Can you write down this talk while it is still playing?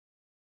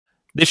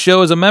This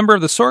show is a member of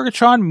the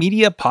Sorgatron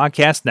Media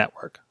Podcast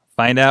Network.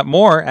 Find out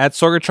more at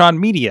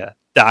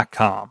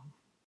sorgatronmedia.com.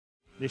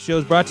 This show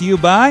is brought to you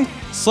by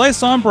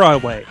Slice on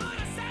Broadway.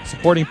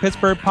 Supporting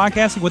Pittsburgh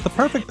podcasting with the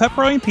perfect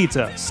pepperoni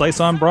pizza,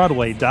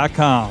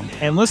 sliceonbroadway.com.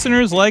 And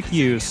listeners like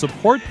you,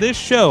 support this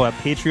show at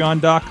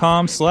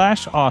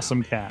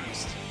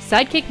patreon.com/awesomecast.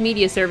 Sidekick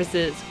Media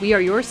Services. We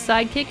are your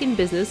sidekick in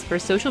business for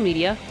social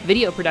media,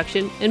 video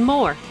production, and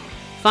more.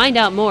 Find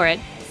out more at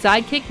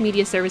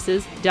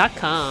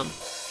sidekickmediaservices.com.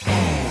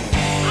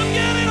 I'm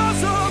getting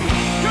awesome,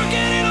 you're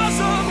getting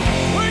awesome,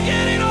 we're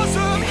getting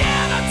awesome,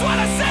 yeah, that's what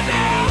I said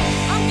now.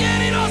 I'm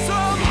getting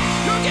awesome,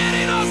 you're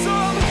getting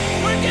awesome,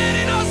 we're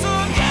getting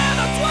awesome, yeah,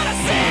 that's what I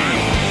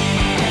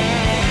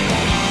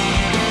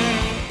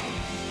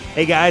said.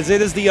 Hey guys,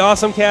 it is the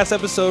Awesome Cast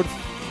episode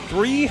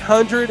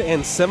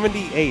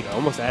 378. I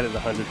almost added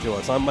 100 to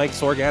us. I'm Mike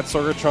Sorg at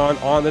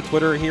Sorgatron on the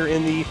Twitter here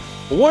in the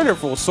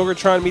wonderful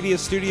Sorgatron Media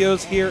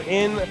Studios here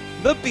in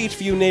the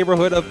Beachview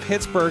neighborhood of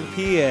Pittsburgh,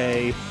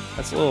 PA.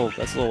 That's a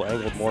little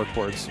angled more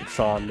towards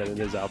Sean than it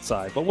is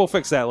outside, but we'll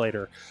fix that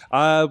later.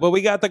 But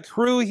we got the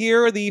crew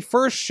here, the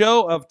first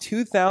show of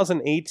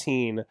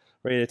 2018,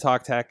 ready to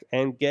talk tech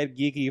and get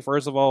geeky.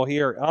 First of all,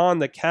 here on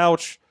the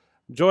couch,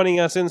 joining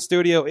us in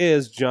studio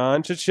is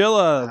John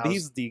Chichilla.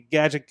 He's the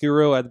gadget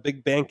guru at the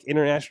Big Bank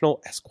International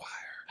Esquire.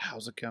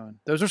 How's it going?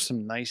 Those are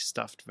some nice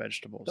stuffed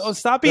vegetables. Oh,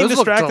 stop being Those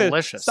distracted. Look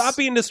delicious. Stop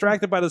being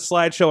distracted by the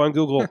slideshow on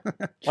Google,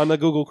 on the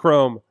Google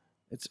Chrome.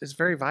 It's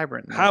very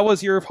vibrant. How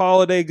was your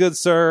holiday, good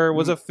sir?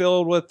 Was it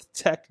filled with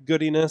tech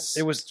goodiness?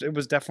 It was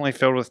definitely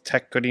filled with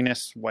tech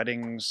goodiness,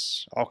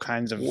 weddings, all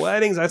kinds of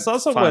weddings. I saw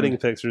some fun. wedding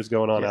pictures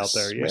going on out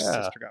there. My Yeah.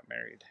 sister got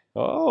married.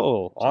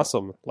 Oh,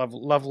 awesome.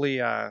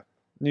 Lovely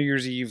New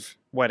Year's Eve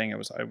wedding. It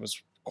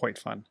was quite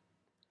fun.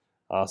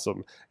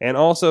 Awesome. And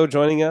also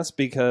joining us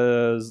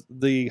because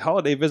the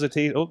holiday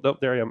visitation. Oh, no,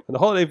 there I am. The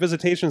holiday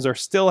visitations are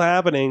still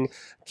happening.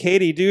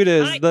 Katie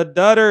Dudas, the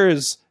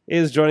Dudders,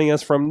 is joining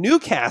us from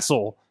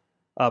Newcastle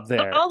up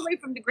there. All the way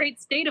from the great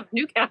state of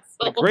Newcastle.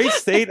 The great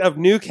state of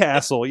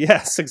Newcastle.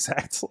 Yes,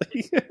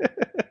 exactly.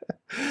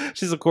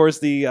 She's, of course,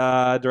 the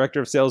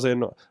director of sales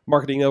and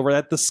marketing over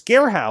at the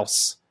Scare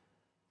House.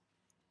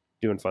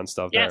 Doing fun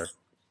stuff there.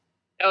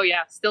 Oh,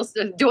 yeah. Still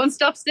doing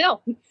stuff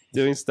still.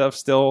 Doing stuff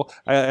still.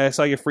 I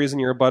saw you freezing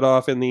your butt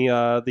off in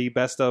the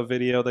best of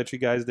video that you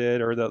guys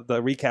did, or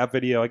the recap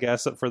video, I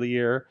guess, for the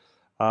year.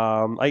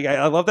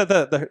 I love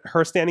that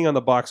her standing on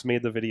the box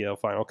made the video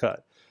final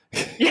cut.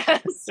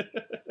 Yes.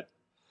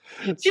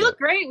 She looked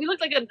great. We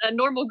looked like a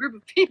normal group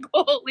of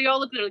people. We all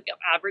looked like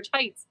average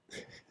heights.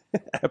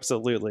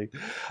 Absolutely.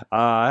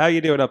 How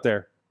you doing up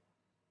there?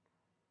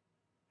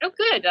 Oh,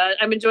 good.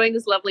 I'm enjoying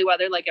this lovely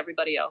weather like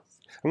everybody else.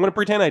 I'm going to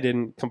pretend I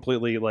didn't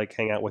completely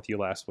hang out with you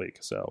last week.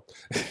 So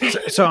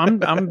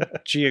I'm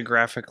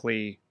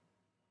geographically.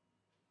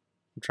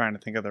 I'm trying to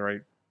think of the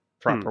right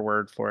proper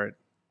word for it.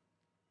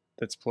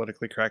 That's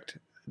politically correct.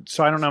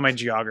 So I don't know my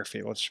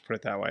geography. Let's just put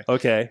it that way.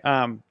 Okay.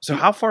 So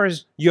how far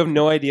is? You have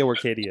no idea where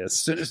Katie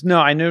is. No,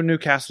 I know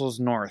Newcastle's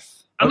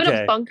north. I'm in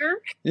a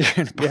bunker. You're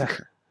in a bunker. Yeah.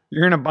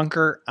 You're in a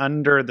bunker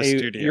under the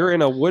studio. You're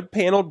in a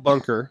wood-paneled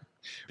bunker.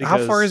 How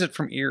far is it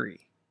from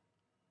Erie?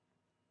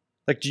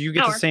 Like, do you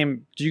get the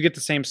same? Do you get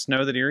the same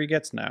snow that Erie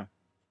gets? No.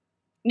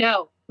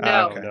 No.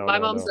 Okay. My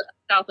mom's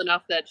south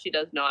enough that she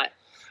does not.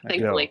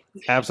 Thankfully.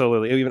 No,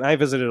 absolutely. Even I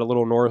visited a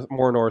little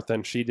more north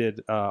than she did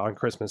on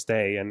Christmas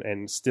Day,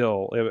 and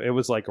still it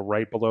was like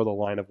right below the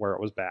line of where it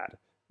was bad.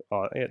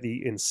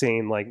 The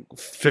insane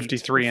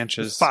 53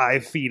 inches,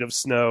 5 feet of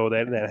snow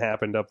that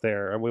happened up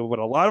there. And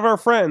a lot of our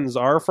friends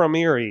are from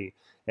Erie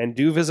and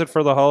do visit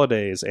for the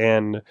holidays,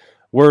 and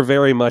we're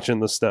very much in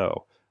the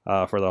snow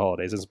for the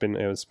holidays. It's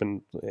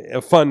been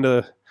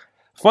fun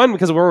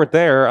because we weren't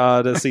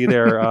there to see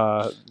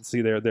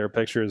their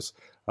pictures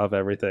of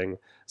everything.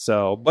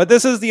 So, but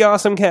this is the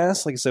Awesome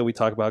Cast. Like I said, we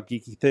talk about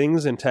geeky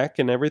things and tech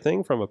and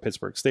everything from a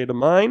Pittsburgh state of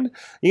mind.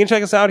 You can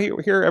check us out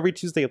here every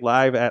Tuesday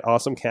live at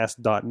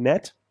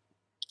awesomecast.net.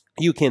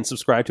 You can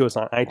subscribe to us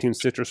on iTunes,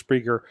 Stitcher,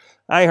 Spreaker,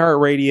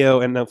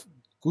 iHeartRadio, and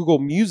Google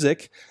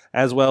Music,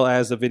 as well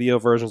as the video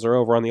versions are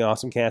over on the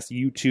AwesomeCast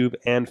YouTube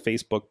and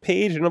Facebook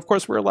page. And of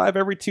course, we're live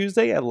every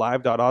Tuesday at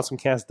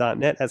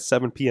live.awesomecast.net at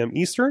 7 p.m.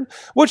 Eastern,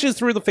 which is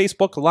through the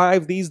Facebook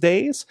Live these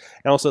days.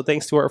 And also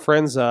thanks to our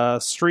friends,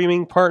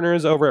 streaming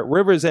partners over at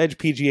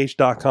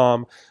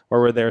riversedgepgh.com, where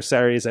we're there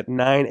Saturdays at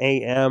 9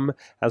 a.m.,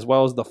 as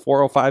well as the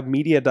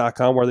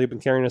 405media.com, where they've been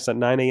carrying us at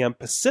 9 a.m.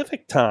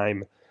 Pacific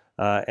time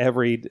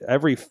every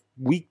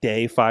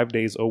weekday, 5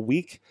 days a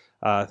week.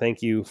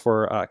 Thank you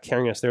for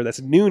carrying us there.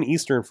 That's noon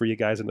Eastern for you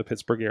guys in the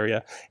Pittsburgh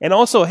area. And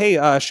also, hey,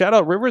 shout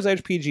out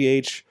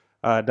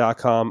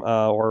riversedgepgh.com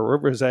or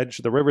River's Edge,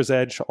 the River's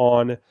Edge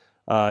on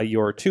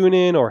your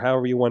TuneIn or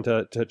however you want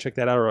to check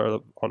that out,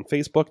 or on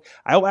Facebook.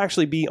 I will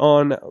actually be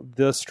on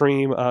the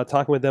stream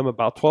talking with them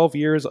about 12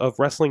 years of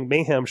Wrestling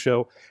Mayhem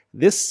show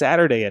this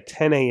Saturday at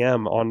 10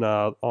 a.m.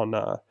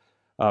 on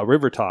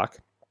River Talk.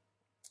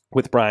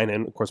 with Brian,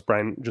 and of course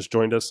Brian just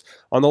joined us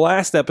on the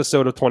last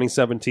episode of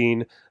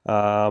 2017.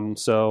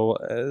 So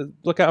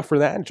look out for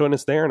that and join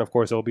us there, and of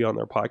course it'll be on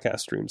their podcast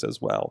streams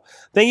as well.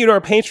 Thank you to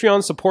our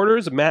Patreon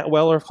supporters, Matt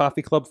Weller,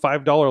 Coffee Club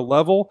 $5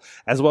 level,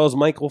 as well as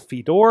Michael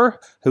Fedor,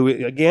 who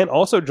again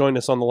also joined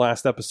us on the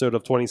last episode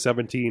of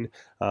 2017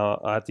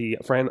 at the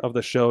friend of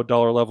the show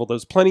dollar level.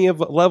 There's plenty of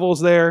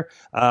levels there.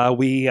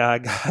 We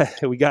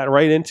got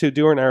right into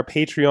doing our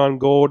Patreon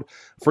Gold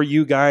for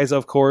you guys,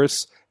 of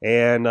course.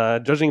 And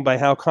judging by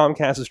how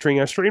Comcast is treating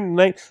our stream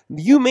tonight,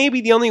 you may be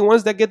the only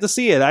ones that get to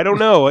see it. I don't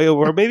know.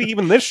 Or maybe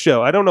even this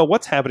show. I don't know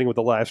what's happening with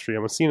the live stream.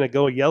 I'm seeing it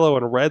go yellow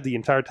and red the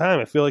entire time.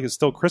 I feel like it's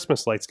still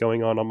Christmas lights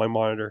going on my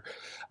monitor.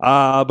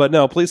 But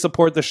no, please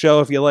support the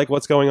show if you like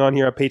what's going on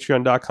here at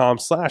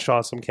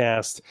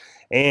patreon.com/awesomecast.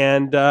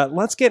 And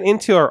let's get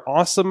into our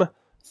awesome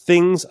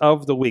things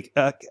of the week.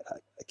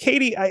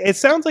 Katie, it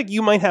sounds like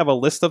you might have a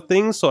list of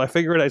things, so I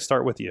figured I'd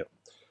start with you.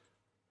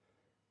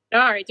 All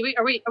right.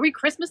 Are we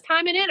Christmas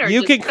time in it, or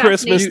you just can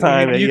Christmas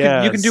time it? You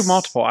Yes. can do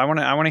multiple. I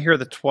want to hear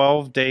the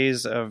 12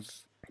 days of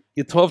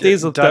 12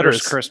 days of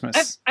Dutter's Dutters.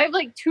 Christmas. I have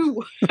like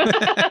 2.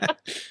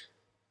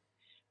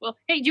 Well,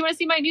 hey, do you want to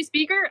see my new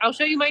speaker? I'll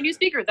show you my new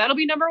speaker. That'll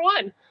be number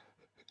 1.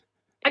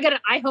 I got an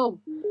iHome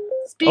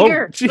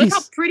speaker. Oh, Look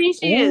how pretty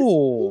she is.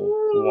 Ooh,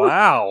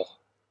 Wow.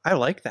 I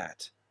like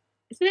that.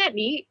 Isn't that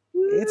neat?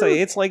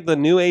 It's like the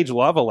new age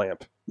lava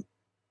lamp.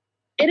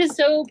 It is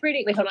so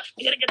pretty. Wait, hold on.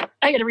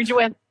 I gotta reach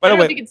away. By I the don't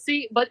know way- if you can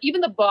see, but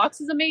even the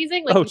box is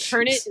amazing. Like Oh, you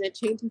turn it jeez. and it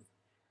changes.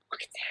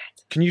 Look at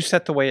that. Can you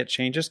set the way it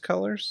changes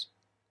colors?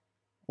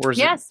 Or is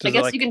Yes, it, I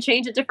guess you can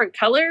change it different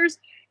colors.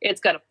 It's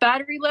got a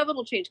battery level.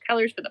 It'll change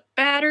colors for the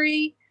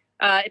battery.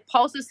 It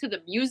pulses to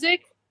the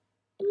music.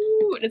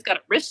 Ooh, and it's got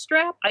a wrist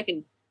strap. I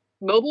can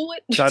mobile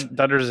it.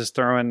 Dutters is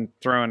throwing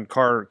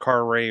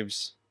car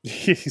raves.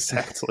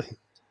 Exactly.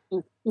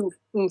 Oof,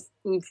 oof,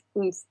 oof,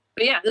 oof.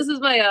 But yeah, this is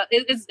my.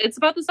 It's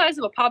about the size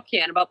of a pop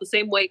can, about the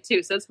same weight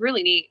too. So it's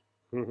really neat.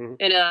 Mhm.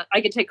 And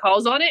I can take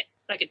calls on it.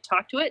 I can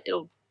talk to it.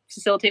 It'll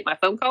facilitate my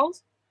phone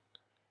calls.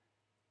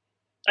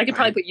 I could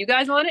probably put you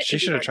guys on it. She It'd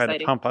be should have more tried to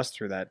exciting. pump us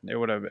through that. It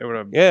would have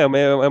Yeah,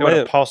 man. I might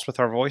have, pulsed with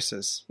our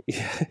voices.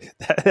 yeah,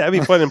 that'd be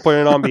fun and putting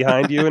it on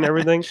behind you and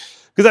everything.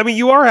 Because I mean,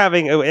 you are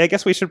having. I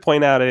guess we should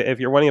point out if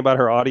you're wondering about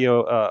her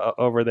audio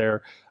over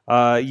there,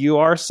 you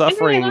are I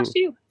suffering. lost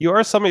you. You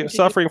are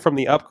suffering from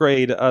the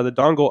upgrade, the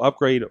dongle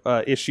upgrade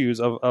issues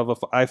of an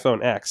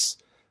iPhone X.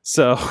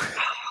 So.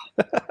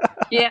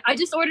 Yeah, I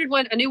just ordered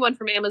a new one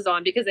from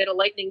Amazon because they had a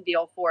lightning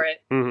deal for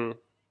it. Mhm.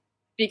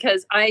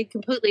 Because I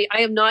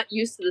am not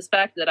used to this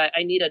fact that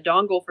I need a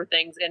dongle for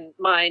things, and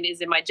mine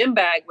is in my gym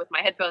bag with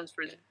my headphones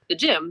for the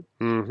gym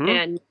Mhm.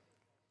 and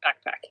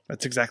backpack.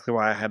 That's exactly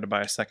why I had to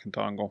buy a second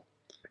dongle.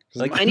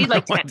 Like, I need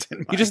like 10.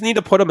 You just need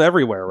to put them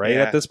everywhere, right?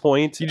 Yeah. At this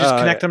point, You just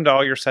connect them to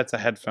all your sets of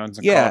headphones.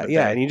 And Yeah, call it a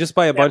yeah, day. and you just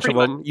buy a bunch of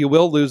pretty them. You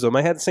will lose them.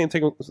 I had the same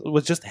thing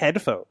with just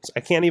headphones. I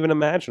can't even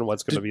imagine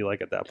what's going to be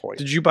like at that point.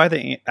 Did you buy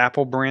the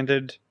Apple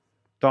branded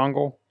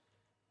dongle?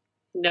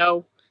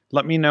 No.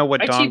 Let me know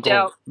what I cheaped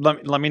out.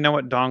 dongle. Let me know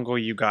what dongle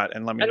you got,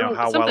 and let me I know don't-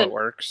 how well it something-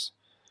 works.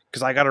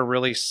 Because I got a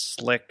really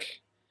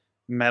slick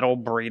metal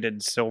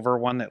braided silver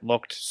one that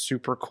looked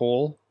super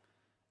cool.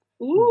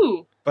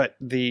 Ooh. But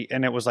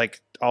it was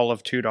like all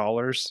of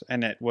 $2,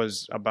 and it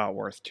was about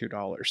worth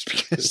 $2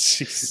 because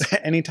Jeez.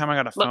 anytime I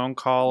got a Look- phone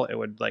call, it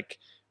would like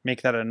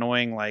make that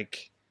annoying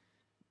like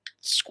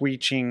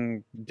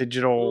screeching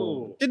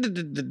digital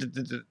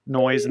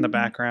noise in the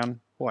background.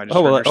 Oh, I just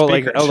heard your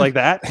speaker. like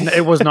that.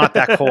 It was not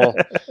that cool.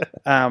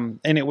 And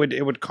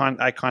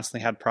I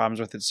constantly had problems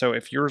with it. So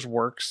if yours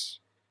works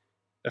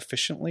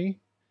efficiently,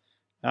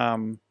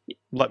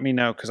 let me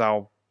know because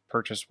I'll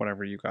purchase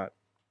whatever you got.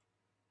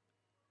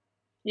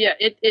 Yeah,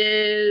 it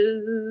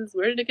is.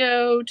 Where did it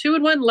go?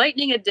 2-in-1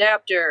 lightning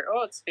adapter.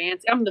 Oh, it's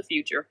fancy. I'm the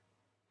future.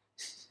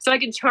 So I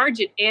can charge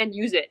it and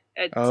use it.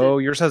 Oh,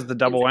 yours has the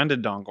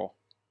double-ended dongle.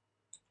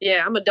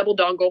 Yeah, I'm a double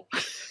dongle.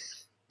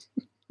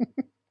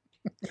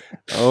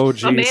 Oh,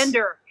 geez.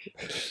 Amander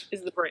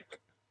is the break.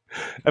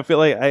 I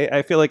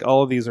feel like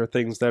all of these are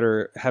things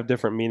that have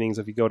different meanings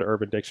if you go to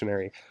Urban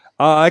Dictionary.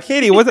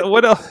 Katie,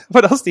 what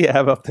else do you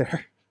have up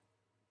there?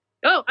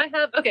 Oh, I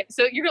have. Okay,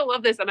 so you're gonna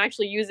love this. I'm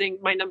actually using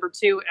my number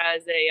 2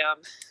 as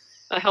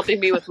a helping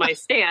me with my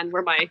stand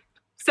where my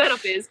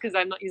setup is because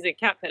I'm not using a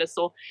cat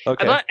pedestal.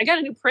 Okay. I got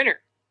a new printer.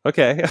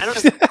 Okay. I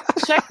don't know.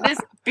 Check this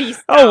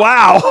beast. Oh,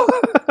 out. wow.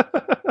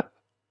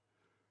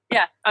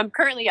 Yeah, I'm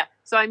currently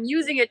So I'm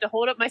using it to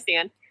hold up my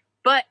stand.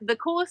 But the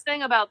coolest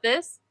thing about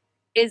this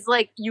is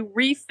like you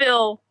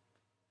refill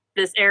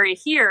this area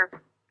here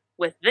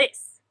with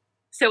this,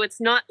 so it's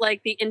not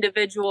like the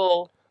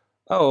individual.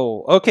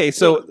 Oh, okay.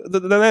 So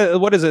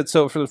what is it?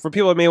 So for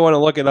people that may want to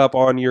look it up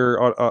on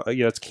your,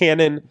 it's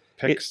Canon.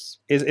 Pix.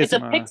 It's a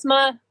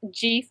Pixma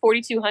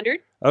G4200.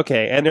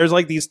 Okay, and there's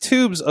like these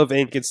tubes of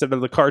ink instead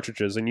of the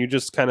cartridges, and you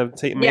just kind of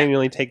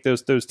manually take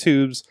those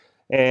tubes,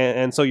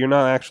 and so you're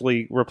not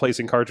actually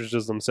replacing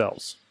cartridges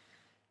themselves.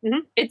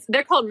 Mm-hmm.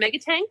 They're called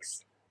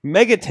Megatanks.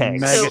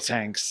 Megatanks.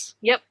 Megatanks.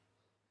 Yep.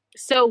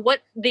 So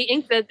what the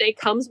ink that they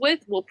comes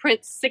with will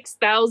print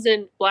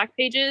 6,000 black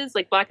pages,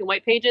 like black and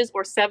white pages,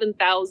 or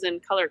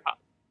 7,000 color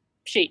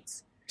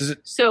sheets. Does it?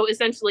 So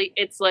essentially,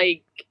 it's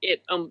like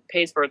it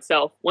pays for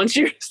itself once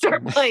you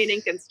start buying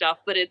ink and stuff.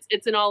 But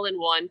it's an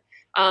all-in-one.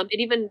 It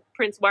even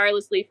prints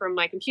wirelessly from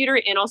my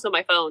computer and also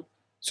my phone.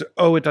 So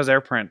it does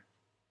AirPrint.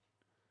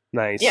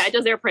 Nice. Yeah, it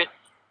does AirPrint.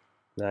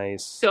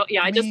 Nice. So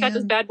yeah, I just got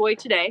this Man. bad boy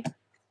today.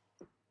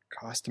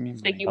 Costing me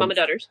money. Thank you, Mama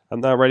Dutters. I'm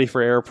not ready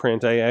for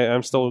AirPrint.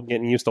 I'm still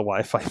getting used to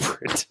Wi-Fi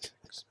print.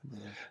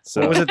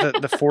 So What was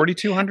it? The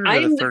 4200 or I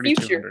am the the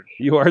future. 3200?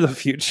 you are the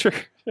future.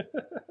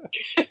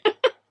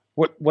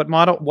 What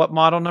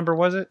model number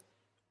was it?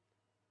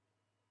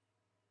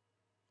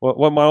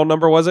 What model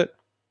number was it?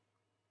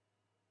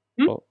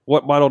 Hmm? Well,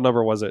 what model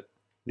number was it?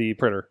 The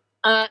printer.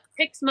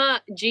 Pixma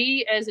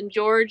G as in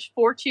George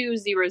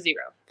 4200.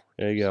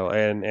 There you go.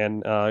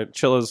 And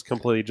Chilla's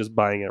completely just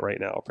buying it right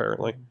now,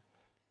 apparently.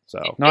 So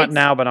Not It's-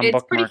 now, but I'm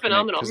It's pretty bookmarking it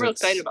phenomenal. I'm 'cause real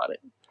it's- excited about it.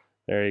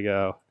 there you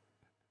go.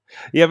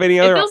 You have any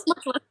It other? feels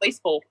much less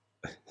wasteful.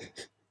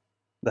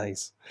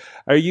 Nice.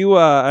 Are you?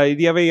 Do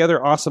you have any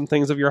other awesome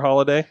things of your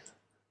holiday?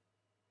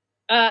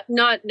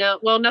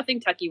 Nothing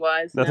Tucky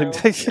wise. Nothing.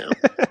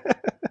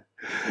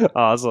 No.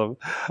 Awesome.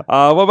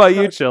 What about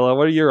you, Chilla?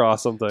 What are your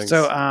awesome things?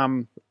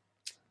 So,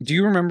 do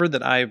you remember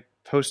that I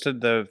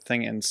posted the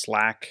thing in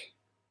Slack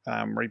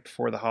right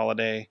before the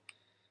holiday,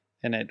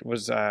 and it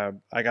was I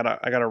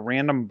got a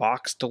random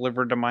box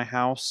delivered to my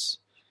house.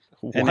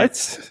 and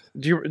what?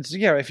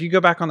 Yeah, if you go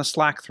back on the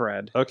Slack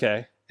thread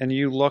Okay. and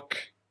you look,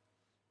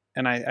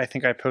 and I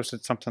think I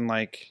posted something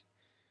like,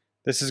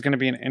 "This is going to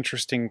be an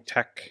interesting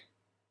tech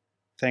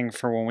thing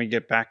for when we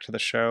get back to the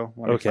show."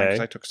 Okay. Because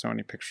I took so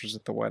many pictures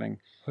at the wedding.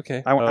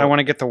 Okay. I want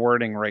to get the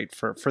wording right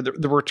for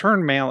the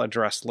return mail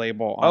address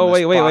label. On Oh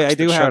this wait! box I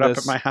do that have showed this.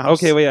 up at my house.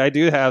 Okay, wait, I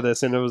do have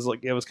this, and it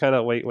was kind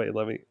of wait.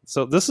 Let me.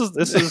 So this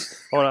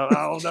is. Hold on.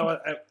 Oh no!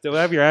 Do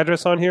I have your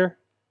address on here?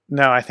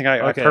 No, I think I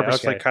Okay,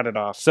 purposely okay. cut it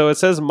off. So it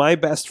says my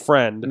best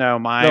friend. No,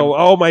 my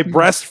my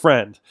breast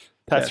friend.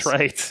 That's Yes.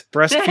 right.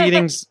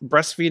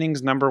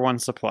 breastfeeding's number one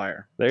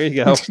supplier. There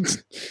you go.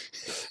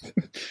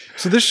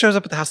 So this shows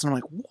up at the house, and I'm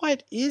like,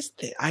 "What is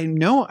this?" I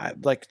know,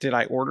 did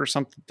I order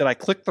something? Did I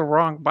click the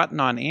wrong button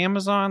on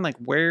Amazon? Like,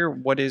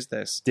 what is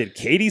this? Did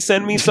Katie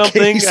send me Did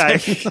something? Katie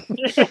send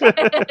me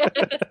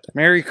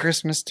Merry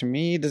Christmas to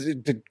me.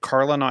 Did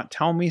Carla not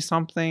tell me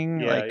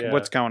something? Yeah.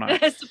 What's going on?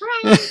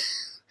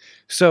 Surprise!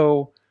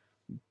 So,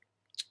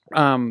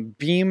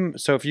 Beam.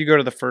 So if you go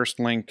to the first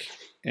link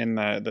in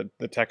the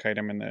tech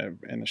item in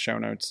the show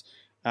notes,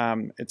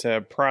 it's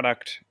a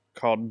product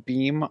called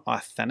Beam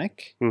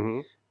Authentic,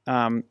 Mhm.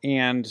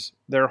 and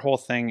their whole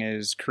thing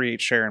is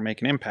create, share, and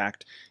make an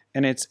impact.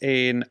 And it's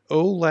an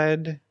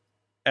OLED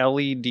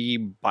LED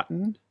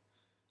button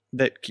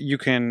that you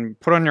can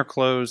put on your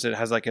clothes. It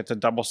has it's a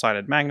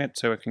double-sided magnet,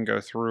 so it can go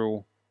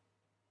through.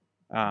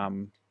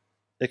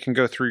 It can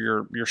go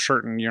through your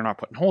shirt, and you're not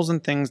putting holes in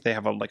things. They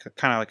have a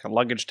kind of like a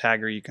luggage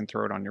tagger. You can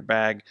throw it on your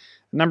bag.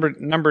 A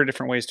number of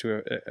different ways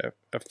to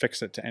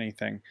affix it to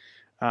anything.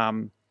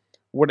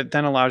 What it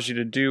then allows you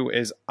to do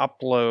is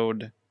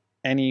upload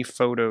any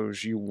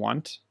photos you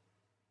want,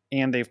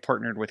 and they've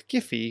partnered with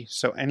Giphy,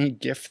 so any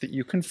GIF that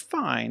you can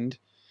find,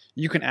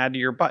 you can add to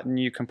your button.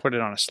 You can put it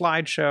on a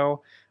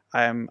slideshow.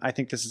 I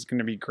think this is going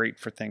to be great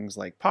for things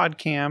like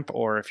PodCamp,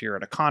 or if you're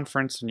at a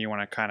conference and you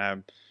want to kind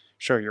of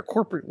show your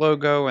corporate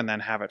logo and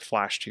then have it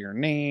flash to your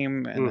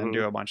name, and then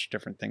do a bunch of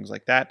different things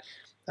like that.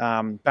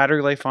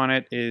 Battery life on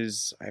it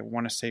is, I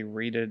want to say,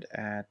 rated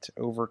at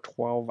over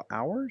 12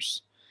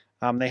 hours.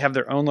 They have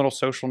their own little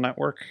social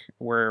network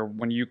where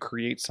when you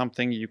create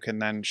something, you can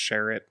then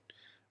share it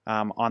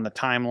on the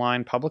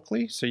timeline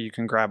publicly. So you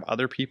can grab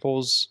other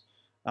people's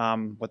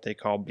what they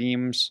call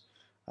beams.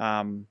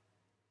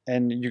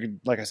 And you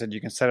can, like I said,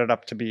 you can set it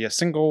up to be a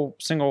single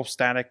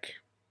static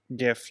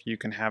GIF. You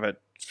can have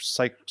it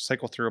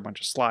cycle through a bunch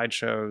of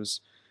slideshows.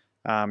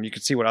 You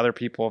can see what other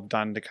people have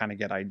done to kind of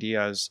get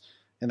ideas.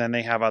 And then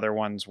they have other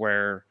ones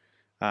where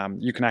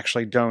you can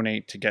actually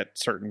donate to get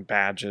certain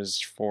badges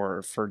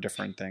for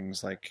different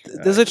things, like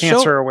Does it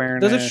cancer show,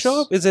 awareness. Does it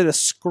show up? Is it a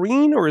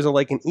screen, or is it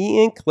like an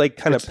e-ink, like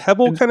kind of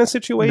pebble kind of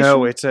situation?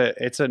 No, it's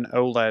an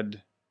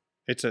OLED.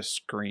 It's a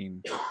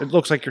screen. It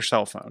looks like your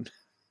cell phone.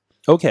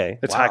 Okay.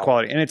 It's Wow. high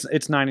quality, and it's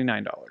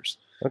 $99.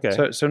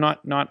 Okay. So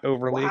not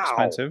overly Wow.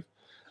 expensive.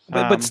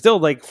 But still,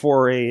 like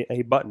for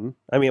a button.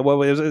 I mean,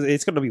 well,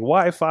 it's going to be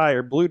Wi-Fi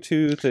or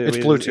Bluetooth. It's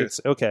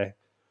Bluetooth. Okay.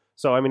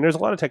 So I mean, there's a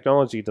lot of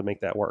technology to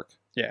make that work.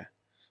 Yeah.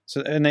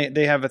 So and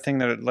they have a thing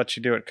that lets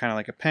you do it kind of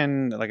like a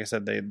pen. Like I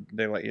said,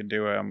 they let you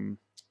do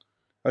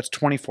it's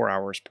 24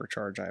 hours per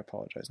charge. I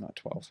apologize, not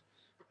 12.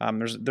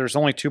 There's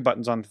only 2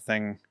 buttons on the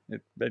thing.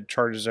 It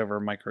charges over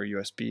micro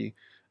USB.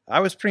 I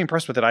was pretty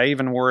impressed with it. I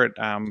even wore it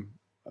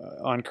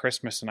on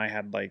Christmas, and I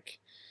had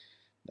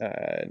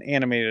an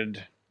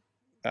animated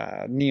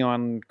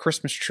neon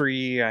Christmas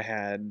tree. I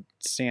had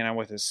Santa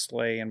with his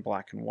sleigh in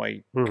black and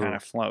white, kind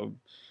of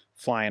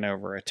flying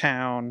over a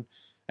town.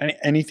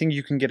 Anything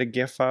you can get a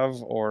GIF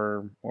of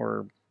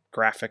or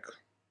graphic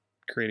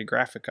create a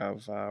graphic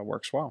of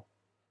works well.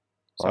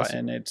 So, Awesome.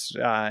 and it's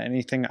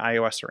anything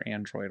iOS or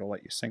Android will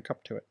let you sync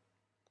up to it.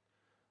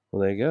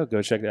 Well, there you go.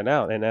 Go check that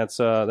out. And that's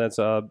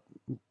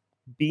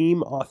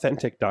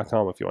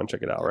beamauthentic.com if you want to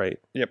check it out, right?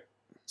 Yep.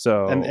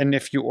 So And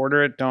if you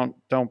order it,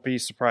 don't be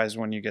surprised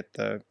when you get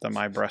the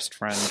My Breast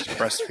Friend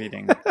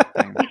breastfeeding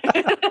thing.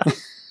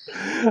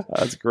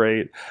 That's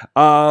great.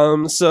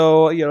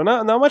 So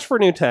not much for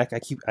new tech. I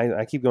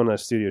keep going to a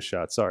studio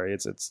shot. Sorry,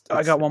 it's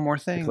I got one more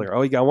thing. clear.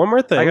 Oh, you got one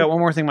more thing. I got one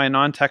more thing, my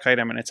non-tech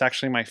item, and it's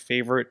actually my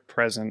favorite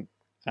present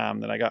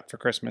that I got for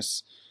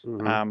Christmas.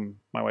 Mhm.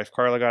 My wife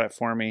Carla got it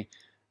for me.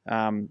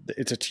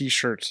 It's a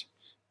T-shirt,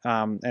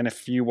 and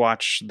if you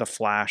watch The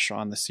Flash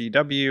on the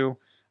CW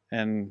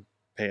and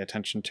pay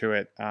attention to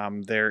it,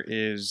 there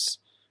is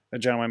a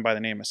gentleman by the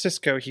name of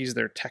Cisco. He's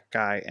their tech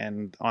guy,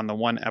 and on the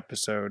one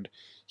episode,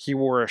 he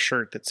wore a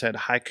shirt that said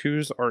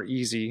 "Haikus are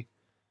easy,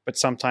 but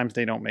sometimes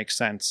they don't make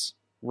sense.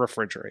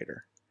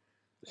 Refrigerator."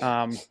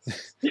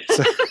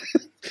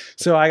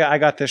 So I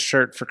got this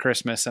shirt for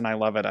Christmas, and I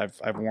love it.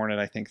 I've worn it,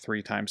 I think,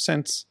 3 times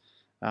since.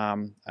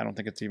 I don't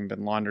think it's even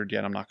been laundered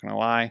yet. I'm not going to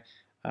lie,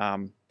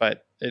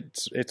 but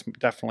it's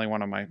definitely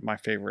one of my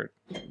favorite.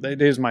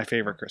 It is my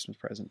favorite Christmas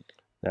present.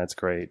 That's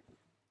great.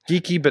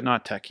 Geeky, but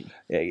not techie.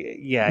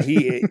 Yeah,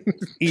 he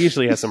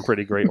usually has some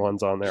pretty great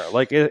ones on there.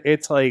 Like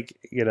it's like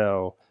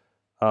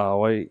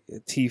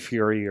T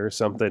Fury or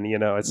something.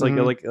 It's like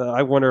Mhm.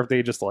 I wonder if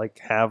they just like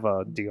have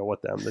a deal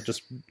with them that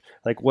just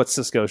like what's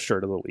Cisco's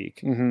shirt of the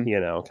week,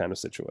 Mhm. kind of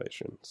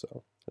situation.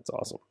 So that's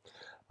awesome.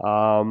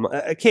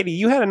 Katie,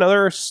 you had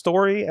another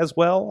story as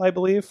well, I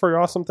believe, for your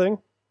awesome thing.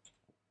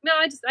 No,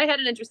 I had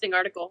an interesting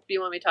article. If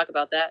you want me to talk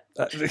about that.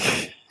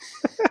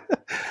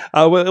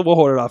 We'll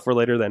hold it off for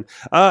later then.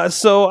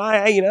 So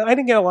I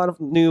didn't get a lot of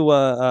new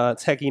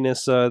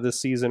techiness this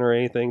season or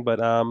anything, but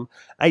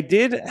I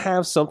did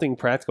have something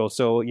practical.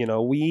 So I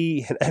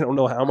don't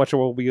know how much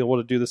we'll be able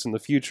to do this in the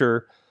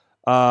future,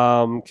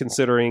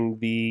 considering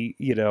the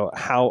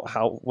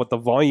how what the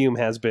volume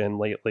has been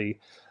lately.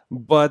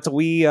 But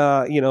we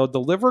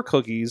deliver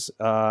cookies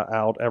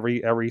out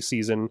every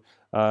season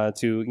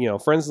to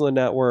friends of the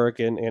network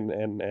and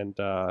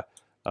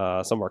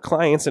some of our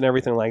clients and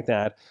everything like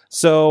that.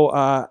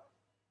 So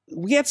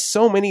we had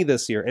so many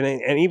this year,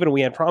 and even we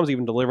had problems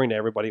even delivering to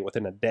everybody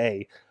within a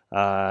day,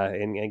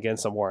 and getting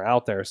some more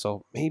out there.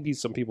 So maybe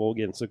some people will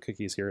get some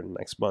cookies here in the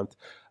next month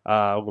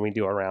when we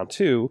do a round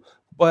 2.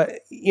 But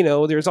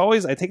there's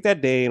always, I take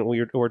that day and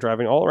we're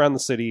driving all around the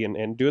city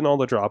and doing all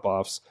the drop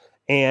offs.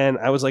 And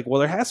I was like, well,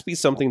 there has to be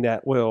something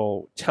that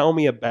will tell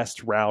me a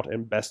best route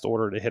and best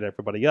order to hit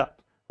everybody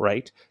up,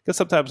 right? Because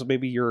sometimes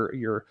maybe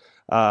your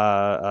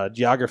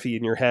geography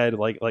in your head,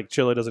 like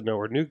Chile doesn't know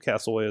where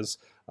Newcastle is,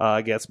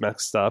 gets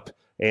mixed up,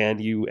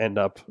 and you end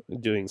up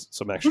doing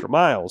some extra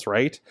miles,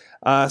 right?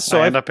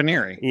 So I end up in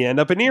Erie. You end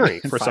up in Erie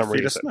for 5 some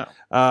feet of reason.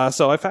 snow.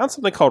 So I found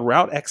something called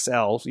Route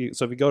XL.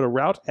 So if you go to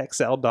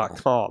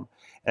routexl.com,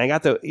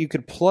 and you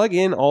could plug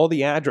in all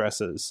the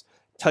addresses,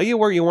 tell you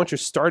where you want your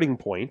starting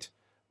point,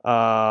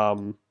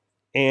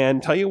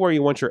 and tell you where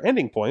you want your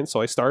ending point.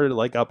 So I started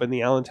like up in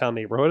the Allentown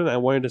neighborhood, and I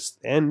wanted to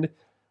end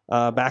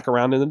back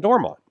around in the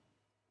Dormont.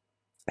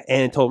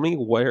 And it told me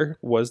where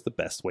was the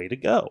best way to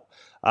go.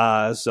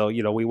 So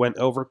we went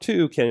over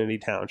to Kennedy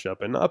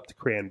Township and up to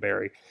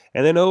Cranberry,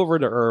 and then over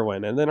to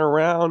Irwin, and then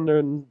around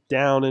and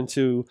down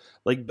into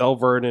like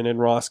Belverden and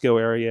Roscoe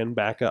area and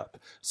back up.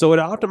 So it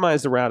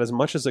optimized the route as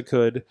much as it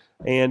could,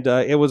 and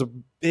it was a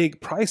big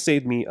price,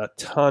 saved me a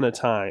ton of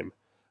time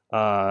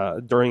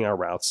during our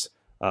routes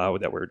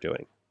that we were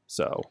doing.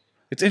 So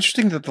It's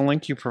interesting that the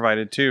link you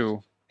provided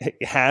too,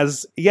 it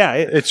has,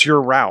 it's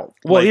your route.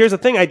 well, here's the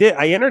thing. I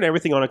entered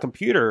everything on a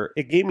computer.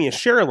 It gave me a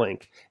share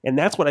link, and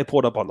that's what I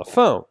pulled up on the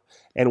phone.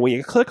 And when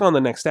you click on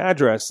the next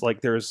address,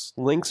 like there's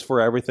links for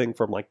everything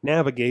from like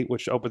Navigate,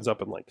 which opens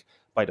up in like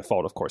by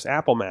default, of course,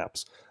 Apple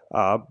Maps.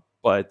 So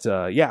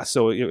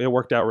it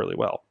worked out really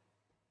well.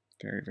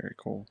 Very, very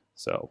cool.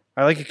 So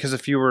I like it because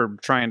if you were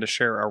trying to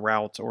share a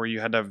route, or if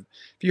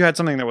you had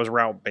something that was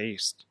route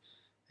based,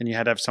 and you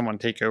had to have someone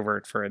take over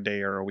it for a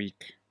day or a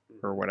week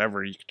or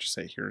whatever, you could just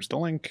say, "Here's the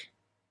link."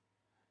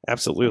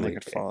 absolutely, And they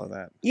could follow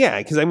that. yeah.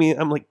 Because I mean,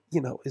 I'm like,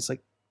 it's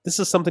like this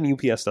is something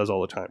UPS does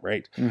all the time,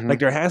 right? Mhm. Like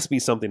there has to be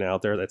something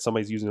out there that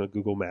somebody's using a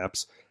Google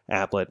Maps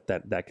applet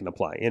that can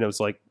apply. And it was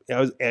like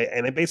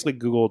I basically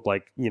Googled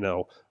like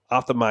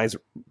optimize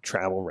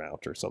travel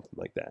route or something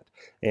like that,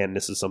 and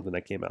this is something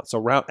that came out.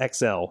 So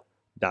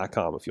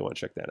routexl.com if you want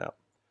to check that out.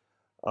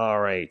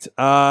 All right.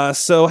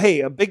 So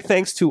hey, a big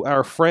thanks to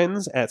our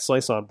friends at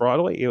Slice on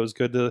Broadway. It was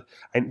good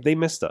and they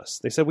missed us.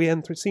 They said we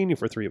hadn't seen you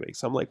for 3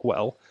 weeks. I'm like,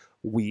 well,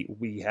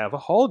 we have a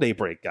holiday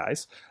break,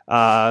 guys.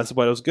 But it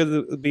was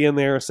good to be in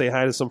there, say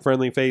hi to some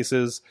friendly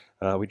faces.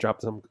 We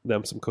dropped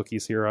them some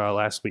cookies here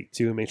last week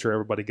too. Made sure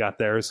everybody got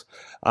theirs.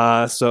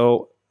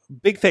 So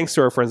big thanks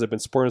to our friends that have been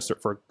supporting us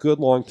for a good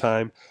long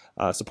time,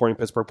 supporting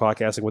Pittsburgh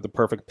Podcasting with the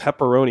perfect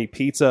pepperoni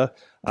pizza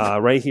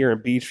right here in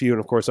Beachview, and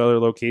of course other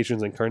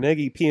locations in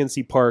Carnegie,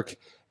 PNC Park,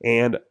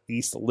 and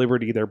East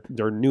Liberty,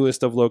 their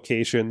newest of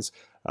locations.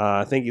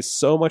 Thank you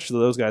so much to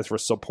those guys for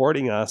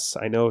supporting us.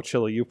 I know,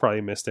 Chili, you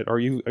probably missed it. Or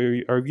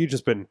have you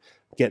just been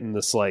getting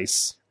the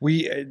slice?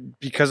 We,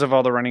 because of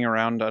all the running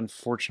around,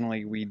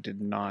 unfortunately, we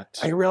did not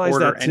I realized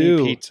order that too.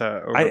 any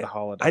pizza over the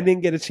holiday. I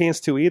didn't get a chance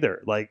to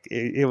either. Like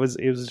it was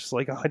just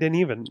like, I didn't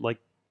even like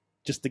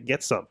just to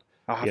get some.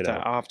 I'll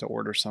have to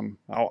order some.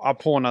 I'll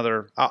pull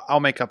another. I'll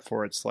make up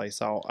for it.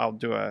 Slice. I'll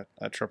do a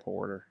triple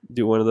order.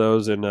 Do one of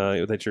those and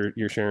that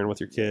you're sharing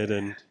with your kid,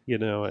 and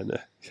and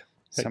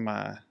some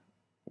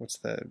what's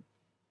the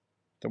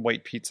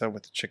white pizza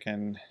with the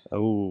chicken?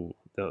 Oh,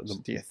 the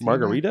Athena?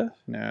 margarita?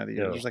 No,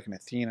 there's like an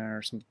Athena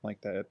or something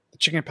like that. The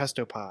chicken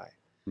pesto pie.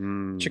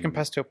 Chicken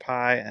pesto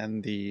pie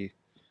and the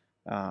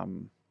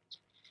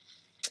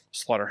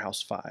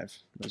Slaughterhouse 5.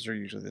 Those are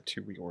usually the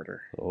two we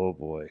order. Oh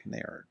boy, and they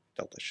are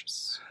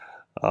delicious.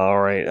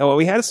 All right. Oh, well,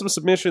 we had some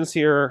submissions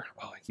here.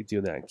 Oh, I keep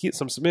doing that.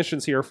 Some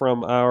submissions here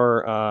from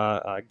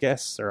our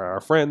guests or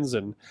our friends.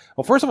 And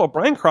well, first of all,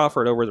 Brian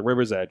Crawford over at the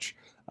River's Edge.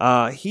 He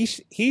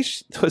was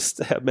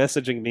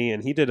messaging me,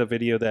 and he did a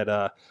video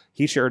that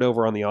he shared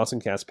over on the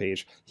AwesomeCast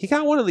page. He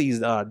got one of these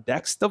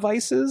Dex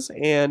devices,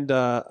 and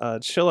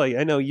Chilla,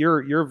 I know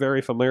you're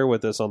very familiar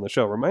with this on the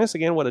show. Remind us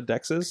again what a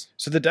Dex is.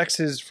 So the Dex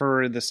is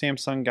for the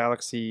Samsung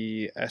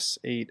Galaxy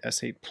S8,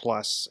 S8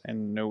 Plus,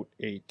 and Note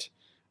 8.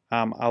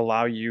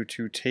 Allow you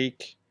to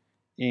take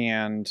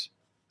and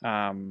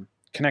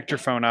connect your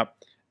phone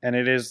up, and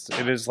it is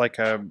like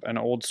an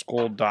old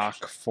school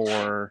dock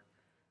for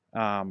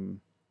a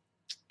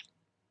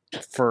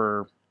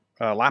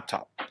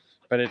laptop,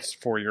 but it's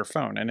for your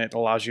phone, and it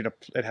allows you to.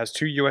 It has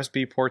two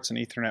USB ports, an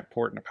Ethernet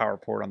port, and a power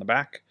port on the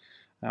back.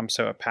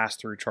 So it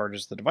pass-through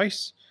charges the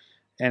device,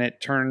 and it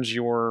turns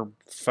your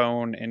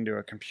phone into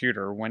a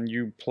computer. When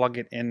you plug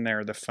it in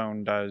there, the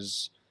phone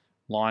does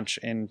launch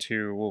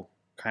into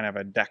kind of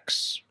a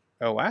Dex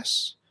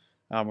OS,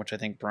 which I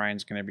think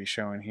Brian's going to be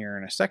showing here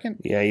in a second.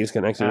 Yeah, he's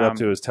connected it up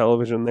to his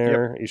television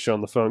there. Yep. He's showing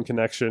the phone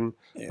connection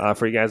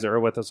for you guys that are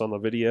with us on the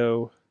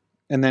video.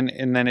 And then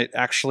it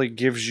actually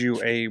gives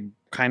you a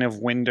kind of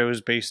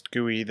Windows-based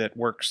GUI that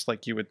works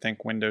like you would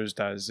think Windows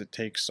does. It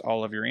takes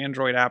all of your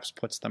Android apps,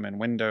 puts them in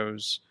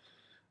Windows.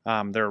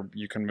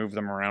 You can move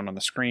them around on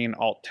the screen.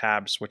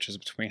 Alt-Tab switches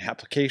between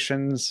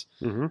applications.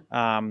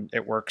 Mm-hmm.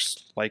 It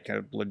works like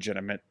a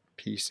legitimate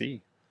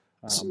PC.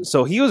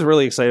 So he was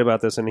really excited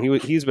about this, and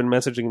he's been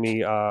messaging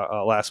me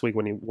last week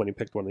when he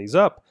picked one of these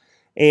up,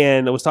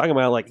 and I was talking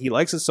about like he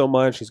likes it so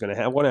much he's going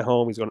to have one at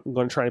home. He's going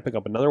to try and pick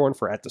up another one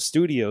for at the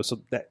studio.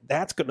 So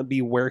that's going to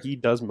be where he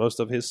does most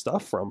of his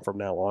stuff from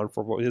now on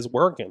for his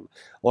work and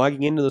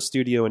logging into the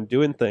studio and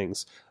doing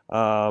things.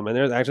 And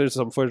there's actually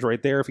some footage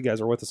right there. If you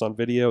guys are with us on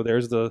video,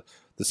 there's the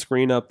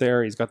screen up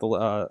there. He's got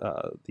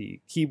the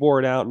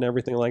keyboard out and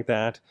everything like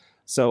that.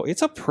 So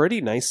it's a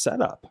pretty nice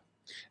setup.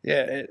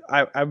 Yeah,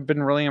 I've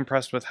been really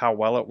impressed with how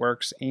well it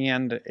works.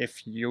 And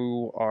if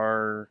you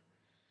are...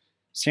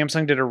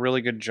 Samsung did a really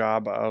good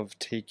job of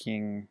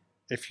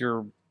if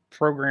you're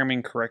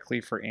programming correctly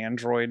for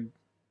Android,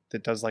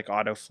 that does like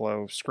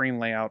autoflow screen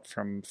layout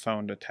from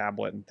phone to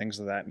tablet and things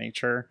of that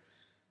nature,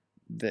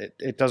 that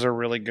it does a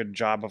really good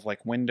job of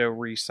like window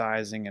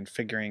resizing and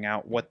figuring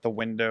out what the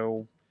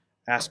window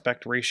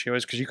aspect ratio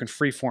is, because you can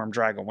freeform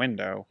drag a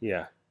window.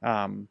 Yeah.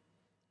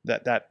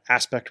 That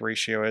aspect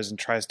ratio is, and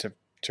tries to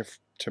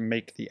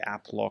make the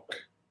app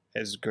look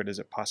as good as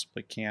it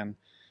possibly can.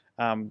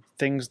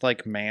 Things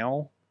like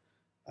Mail,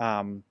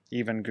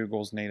 even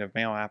Google's native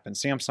Mail app and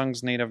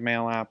Samsung's native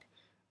Mail app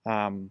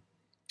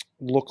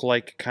look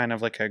like kind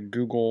of like a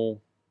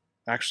Google,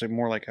 actually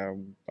more like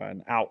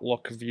an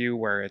Outlook view,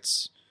 where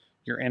it's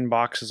your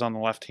inbox is on the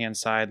left-hand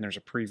side and there's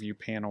a preview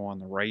panel on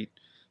the right.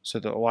 So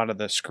that a lot of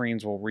the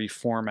screens will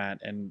reformat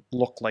and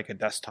look like a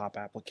desktop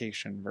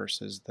application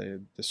versus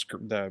the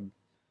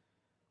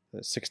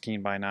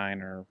 16 by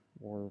 9 or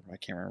I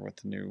can't remember what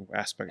the new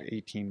aspect,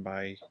 18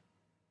 by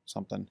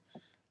something.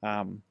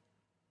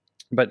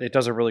 But it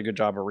does a really good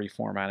job of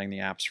reformatting the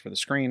apps for the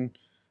screen.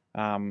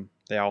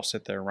 They all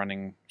sit there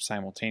running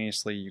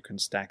simultaneously. You can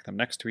stack them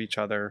next to each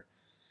other.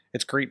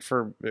 It's great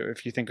for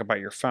if you think about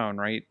your phone,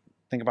 right?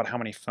 Think about how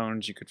many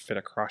phones you could fit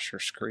across your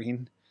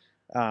screen.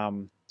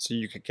 So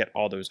you could get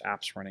all those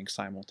apps running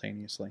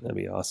simultaneously. That'd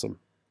be awesome.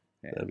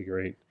 Yeah. That'd be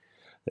great.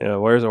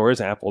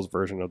 Where's Apple's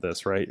version of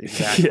this, right?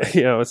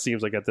 Exactly. It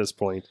seems like at this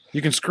point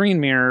you can screen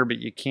mirror, but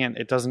you can't.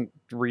 It doesn't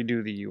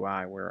redo the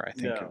UI, where I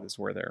think it is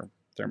where they're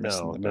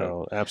missing the boat.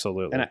 No,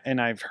 absolutely. And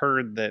I've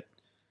heard that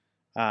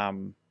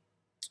Samsung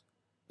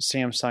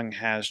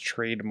has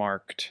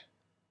trademarked.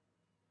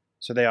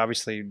 So they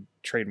obviously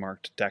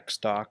trademarked Dex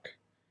Dock,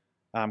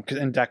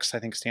 and Dex I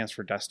think stands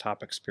for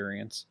desktop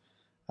experience.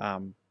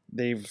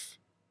 They've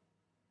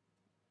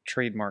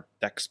trademarked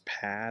Dex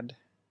Pad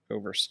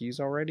overseas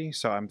already,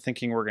 so I'm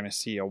thinking we're going to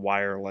see a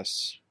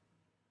wireless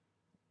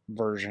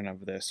version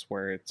of this,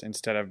 where it's,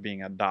 instead of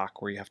being a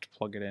dock where you have to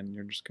plug it in,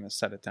 you're just going to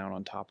set it down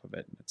on top of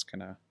it, and it's going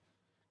to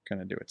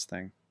do its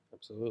thing.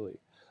 Absolutely.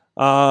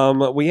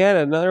 We had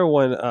another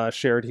one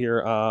shared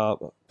here.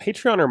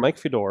 Patreoner Mike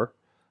Fedor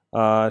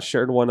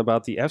shared one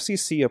about the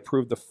FCC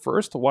approved the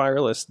first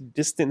wireless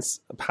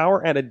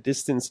power at a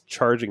distance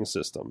charging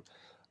system.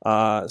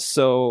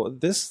 So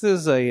this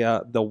is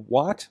the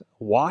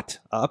Watt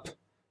Up,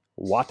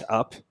 WATT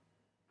up,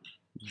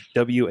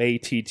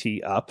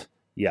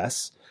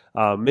 yes.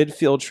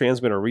 Midfield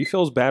transmitter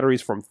refills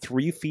batteries from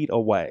 3 feet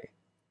away.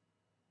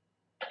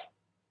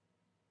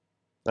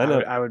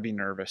 I would be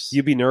nervous.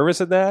 You'd be nervous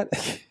at that?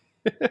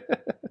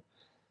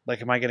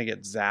 Like, am I going to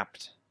get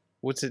zapped?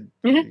 What's it?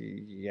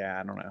 Yeah,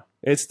 I don't know.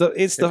 Am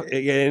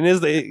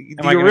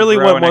I going to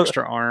grow an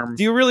extra arm?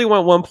 Do you really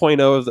want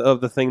 1.0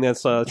 of the thing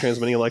that's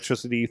transmitting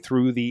electricity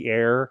through the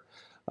air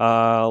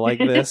like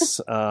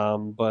this?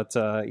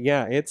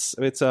 Yeah, it's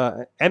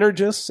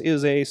Energous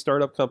is a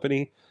startup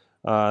company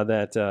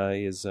that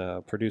is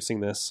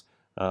producing this.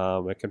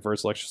 It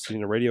converts electricity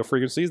into radio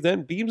frequencies,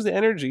 then beams the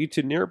energy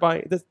to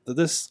nearby.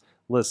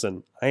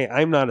 Listen,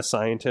 I'm not a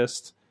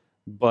scientist,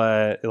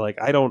 but like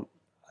I don't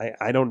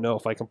know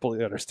if I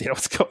completely understand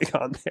what's going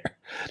on there.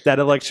 That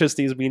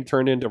electricity is being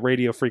turned into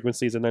radio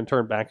frequencies and then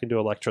turned back into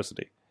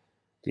electricity.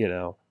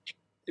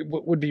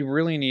 What would be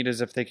really neat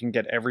is if they can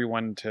get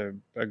everyone to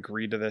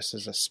agree to this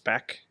as a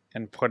spec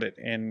and put it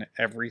in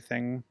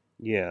everything.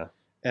 Yeah.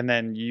 And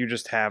then you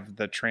just have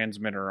the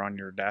transmitter on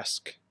your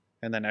desk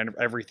and then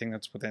everything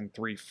that's within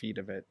 3 feet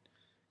of it.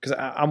 Because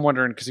I'm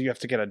wondering, because you have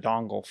to get a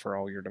dongle for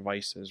all your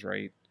devices,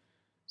 right?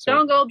 So,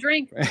 Dongle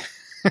drink.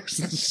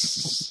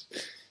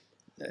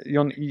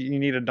 You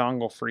need a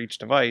dongle for each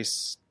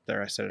device.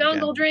 There, I said it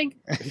Dongle again. drink.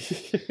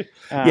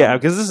 Yeah,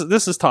 because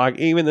this is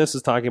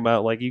talking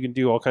about like you can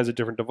do all kinds of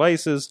different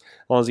devices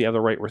as long as you have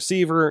the right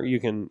receiver.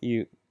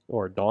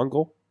 Or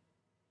dongle.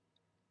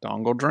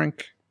 Dongle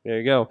drink. There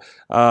you go.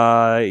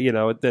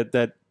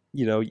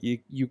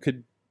 You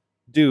could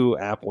do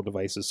Apple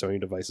devices, Sony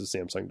devices,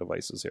 Samsung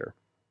devices here,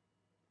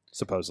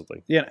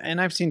 supposedly. Yeah,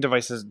 and I've seen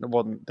devices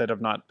that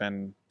have not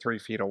been 3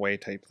 feet away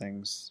type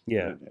things.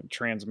 Yeah,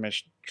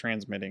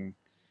 transmitting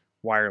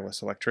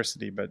wireless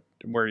electricity, but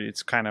where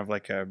it's kind of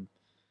like a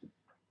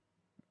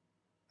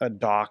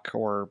dock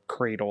or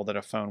cradle that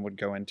a phone would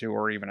go into,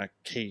 or even a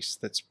case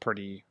that's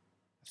pretty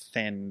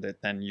thin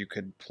that then you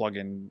could plug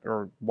in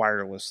or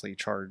wirelessly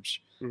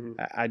charge. Mm-hmm.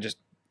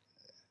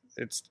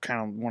 It's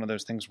kind of one of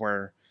those things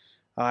where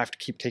I have to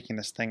keep taking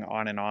this thing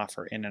on and off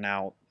or in and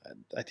out.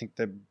 I think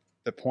the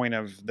point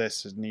of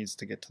this needs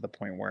to get to the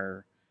point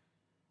where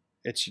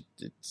it's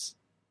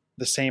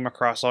the same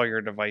across all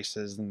your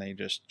devices and they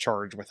just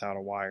charge without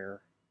a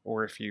wire.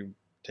 Or if you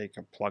take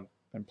a plug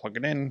and plug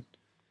it in,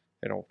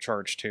 it'll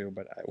charge too.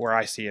 But where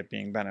I see it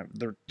being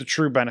the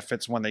true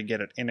benefits when they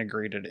get it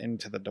integrated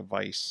into the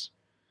device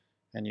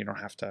and you don't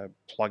have to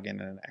plug in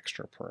an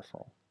extra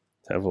peripheral.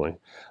 Definitely.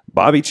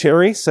 Bobby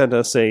Cherry sent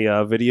us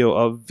a video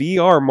of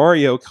VR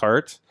Mario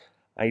Kart.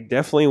 I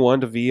definitely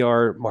want a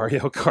VR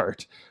Mario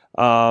Kart.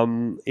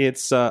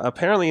 It's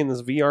apparently in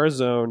this VR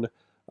zone,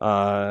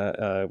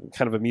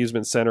 kind of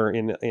amusement center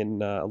in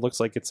looks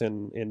like it's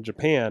in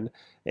Japan.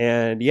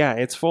 And yeah,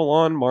 it's full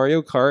on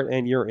Mario Kart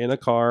and you're in a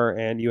car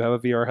and you have a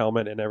VR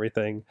helmet and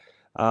everything.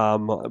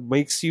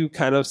 Makes you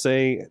kind of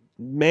say,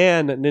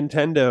 man,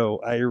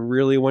 Nintendo, I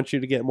really want you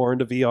to get more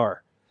into VR,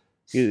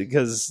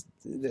 because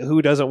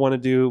who doesn't want to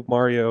do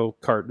Mario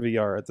Kart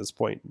VR at this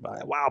point?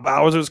 Wow,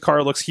 Bowser's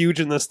car looks huge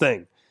in this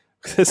thing.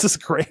 This is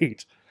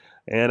great.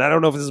 And I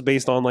don't know if this is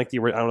based on like I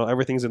don't know,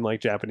 everything's in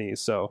like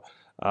Japanese, so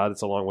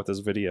that's along with this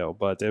video.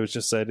 But it was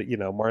just said,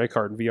 Mario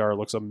Kart in VR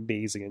looks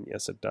amazing, and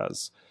yes, it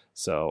does.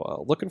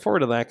 So looking forward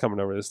to that coming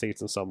over to the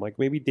States and something. Like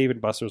maybe Dave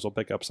 & Buster's will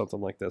pick up something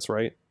like this,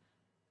 right?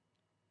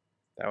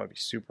 That would be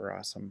super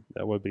awesome.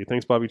 That would be.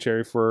 Thanks, Bobby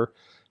Cherry, for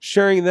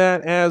sharing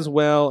that as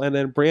well. And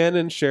then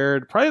Brandon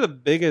shared probably the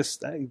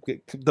biggest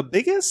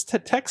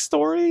tech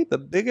story, the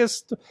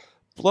biggest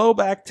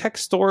blowback tech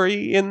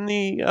story in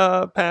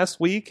the past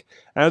week.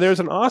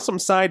 There's an awesome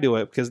side to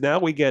it because now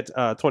we get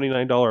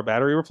 $29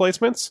 battery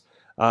replacements.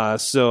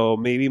 So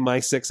maybe my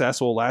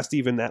 6S will last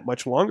even that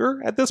much longer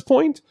at this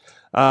point.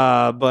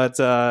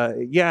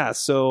 Yeah,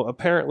 so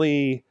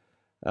apparently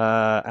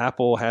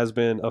Apple has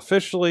been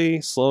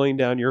officially slowing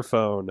down your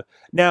phone.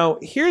 Now,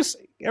 here's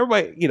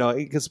everybody,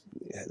 because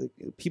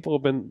people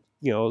have been,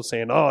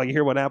 saying, oh, you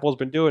hear what Apple's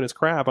been doing is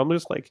crap. I'm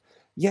just like,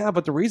 yeah,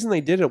 but the reason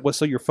they did it was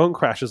so your phone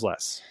crashes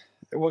less.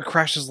 Well, it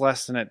crashes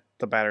less and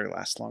the battery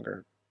lasts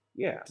longer.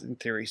 Yeah. In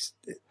theory.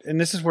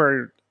 And this is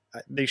where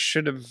they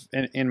should have,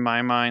 in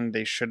my mind,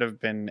 they should have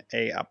been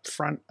A,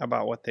 upfront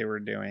about what they were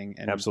doing.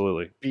 And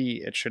absolutely.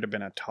 B, it should have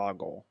been a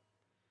toggle.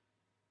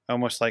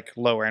 Almost like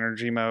low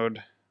energy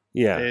mode.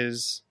 Yeah.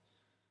 Is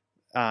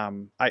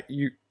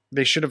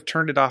they should have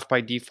turned it off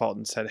by default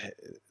and said,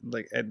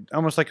 like,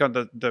 almost like on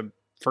the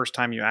first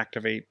time you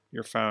activate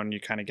your phone, you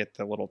kind of get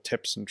the little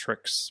tips and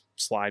tricks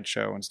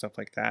slideshow and stuff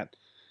like that.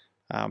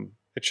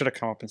 It should have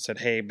come up and said,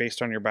 hey,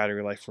 based on your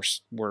battery life,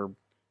 we're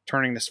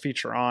turning this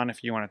feature on.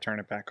 If you want to turn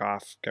it back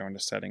off, go into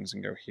settings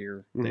and go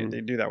here. Mm-hmm.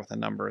 They do that with a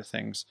number of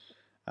things.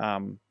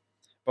 But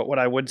what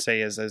I would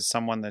say is, as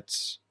someone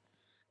that's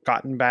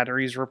gotten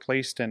batteries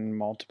replaced in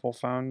multiple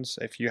phones.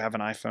 If you have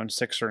an iPhone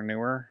 6 or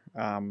newer,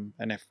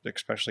 and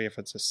especially if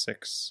it's a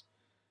 6,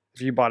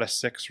 if you bought a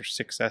 6 or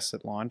 6S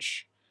at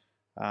launch,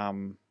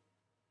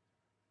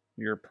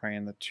 you're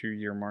praying the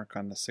 2-year mark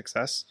on the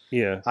 6S.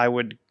 Yeah. I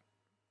would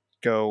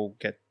go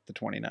get the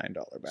 $29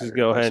 battery. Just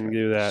go ahead and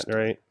do that,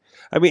 right?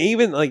 I mean,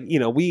 even like,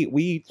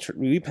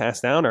 we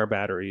pass down our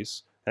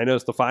batteries. I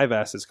noticed the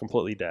 5S is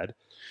completely dead,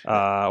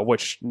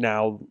 which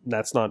now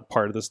that's not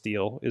part of this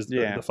deal, is the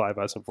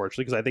 5S,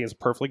 unfortunately, because I think it's a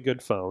perfectly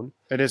good phone.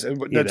 It is.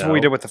 That's what we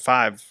did with the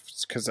 5,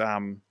 because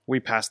we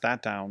passed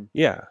that down.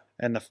 Yeah.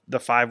 And the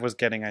 5 was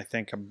getting, I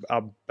think,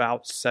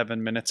 about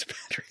 7 minutes of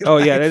battery life. Oh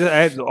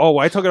yeah,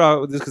 I took it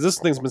out because this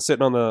thing's been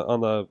sitting on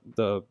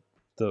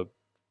the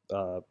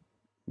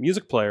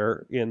music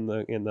player in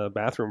the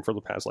bathroom for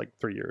the past like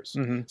 3 years.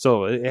 Mm-hmm.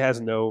 So it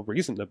has no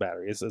reason to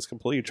battery. It's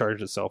completely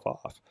charged itself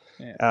off.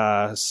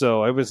 Yeah.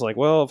 So I was like,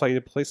 well, if I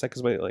replace that,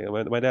 because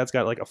my dad's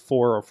got like a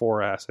 4 or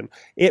 4S and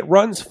it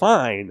runs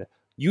fine.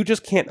 You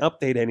just can't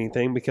update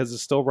anything because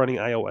it's still running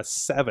iOS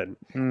 7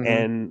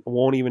 and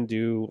won't even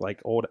do like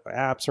old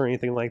apps or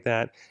anything like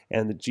that.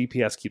 And the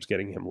GPS keeps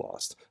getting him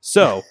lost.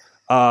 So,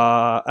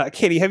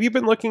 Katie, have you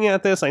been looking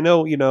at this? I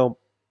know,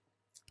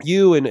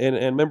 you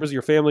and members of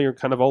your family are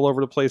kind of all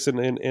over the place in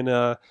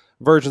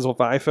versions of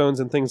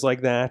iPhones and things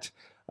like that.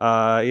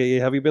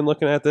 Have you been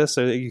looking at this?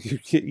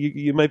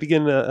 You might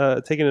begin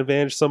taking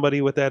advantage of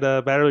somebody with that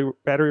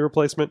battery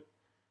replacement.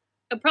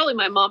 Probably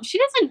my mom. She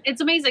doesn't.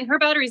 It's amazing. Her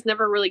battery's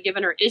never really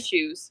given her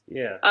issues.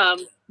 Yeah.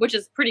 Which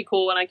is pretty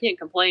cool, and I can't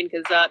complain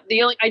because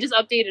I just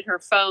updated her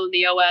phone,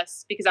 the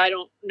OS, because I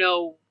don't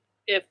know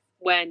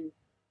when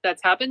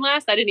that's happened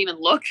last. I didn't even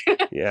look.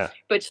 Yeah.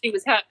 But she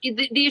was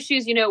the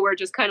issues, were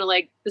just kind of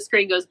like the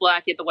screen goes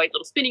black, you get the white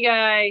little spinny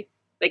guy,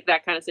 like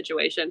that kind of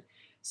situation.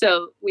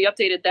 So we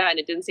updated that, and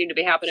it didn't seem to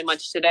be happening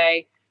much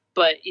today.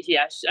 But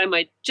yeah, I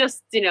might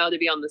just to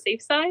be on the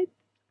safe side,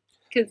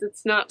 because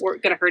it's not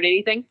going to hurt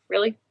anything,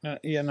 really.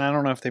 Yeah, and I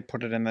don't know if they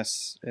put it in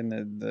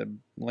the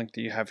link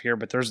that you have here,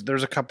 but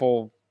there's a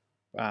couple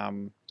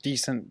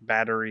decent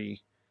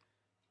battery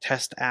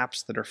test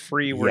apps that are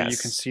free where you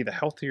can see the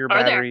health of your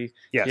battery.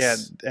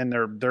 Yes. Yeah, and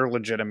they're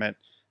legitimate.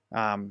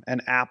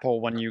 And Apple,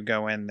 when you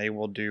go in, they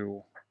will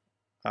do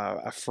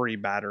a free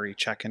battery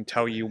check and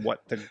tell you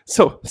what the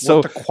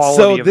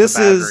quality of the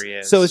battery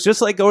is. So it's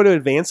just like going to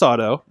Advance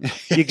Auto.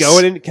 You go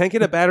in and can I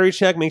get a battery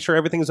check, make sure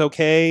everything's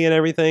okay and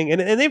everything.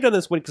 And they've done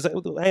this because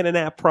I had an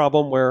app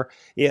problem where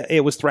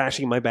it was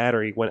thrashing my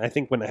battery when I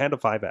had a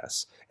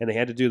 5S and they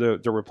had to do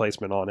the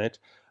replacement on it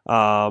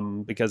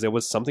because it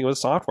was something with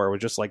software. It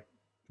was just like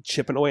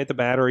chipping away at the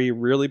battery,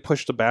 really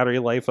pushed the battery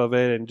life of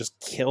it and just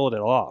killed it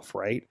off,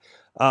 right?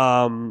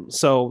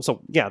 So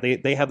yeah,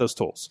 they have those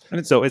tools,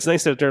 and so it's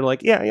nice that they're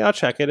like, yeah, I'll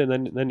check it,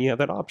 and then you have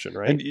that option,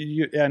 right?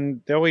 And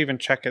they'll even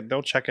check it.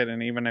 They'll check it,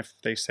 and even if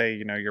they say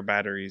your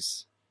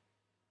battery's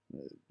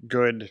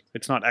good,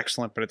 it's not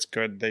excellent, but it's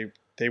good. They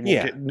will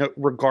get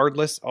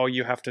regardless. All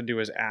you have to do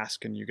is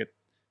ask, and you get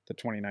the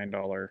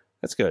 $29.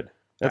 That's good.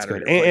 That's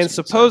good. And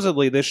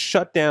supposedly this the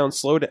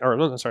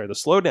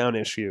slowdown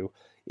issue.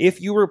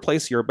 If you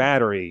replace your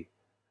battery,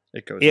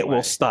 it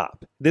will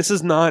stop. This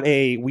is not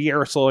we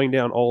are slowing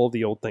down all of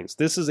the old things.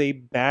 This is a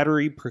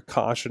battery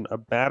precaution, a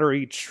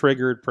battery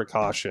triggered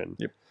precaution,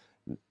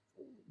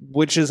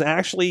 which is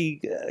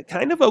actually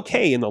kind of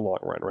okay in the long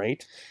run,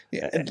 right?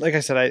 Yeah, like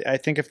I said, I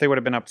think if they would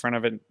have been upfront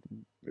of it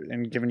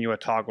and given you a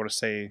toggle to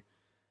say,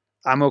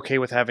 I'm okay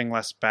with having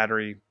less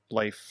battery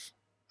life.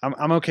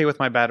 I'm okay with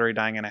my battery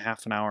dying in a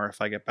half an hour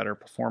if I get better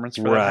performance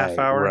for that half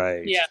hour.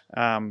 Right.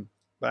 Yeah.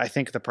 But I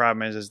think the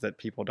problem is that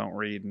people don't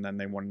read, and then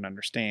they wouldn't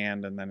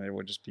understand, and then it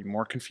would just be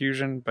more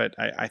confusion. But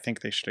I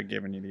think they should have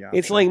given you the option.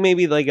 It's like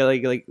maybe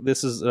like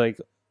this is like,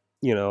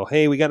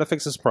 hey, we got to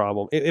fix this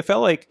problem. It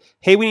felt like,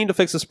 hey, we need to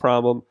fix this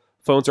problem.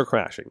 Phones are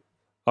crashing.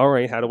 All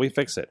right, how do we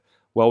fix it?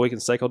 Well, we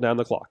can cycle down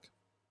the clock.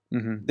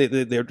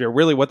 Mm-hmm. They're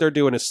really what they're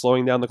doing is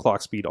slowing down the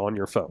clock speed on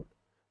your phone,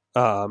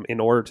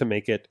 in order to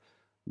make it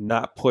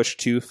not push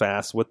too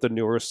fast with the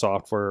newer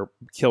software,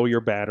 kill your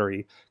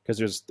battery.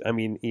 Because I've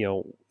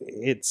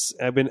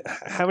been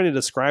having to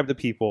describe to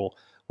people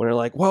when they're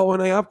like, well, when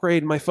I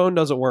upgrade, my phone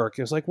doesn't work.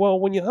 It's like, well,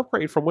 when you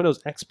upgrade from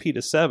Windows XP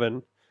to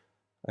 7,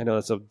 I know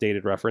that's a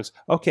dated reference.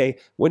 Okay,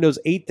 Windows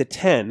 8 to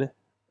 10,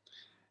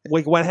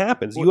 like what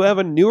happens? You have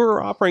a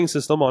newer operating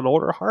system on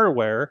older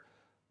hardware.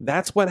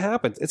 That's what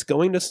happens. It's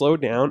going to slow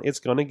down. It's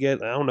going to get,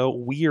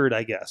 weird,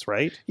 I guess,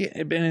 right? Yeah,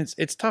 and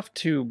it's tough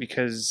too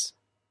because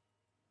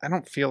I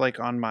don't feel like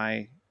on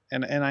my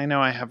and I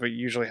know I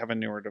usually have a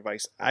newer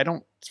device. I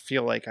don't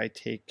feel like I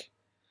take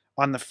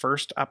on the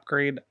first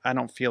upgrade. I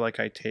don't feel like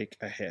I take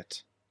a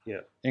hit. Yeah.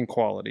 In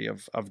quality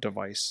of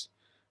device.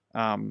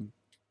 I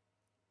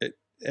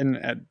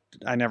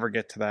never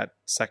get to that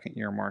second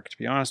year mark, to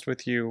be honest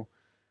with you,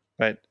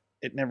 but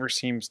it never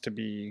seems to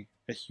be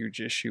a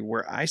huge issue.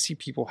 Where I see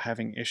people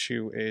having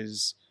issue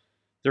is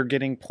they're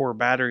getting poor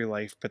battery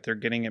life, but they're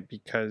getting it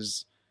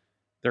because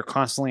they're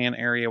constantly in an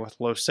area with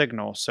low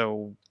signal,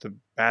 so the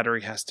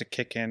battery has to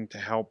kick in to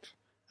help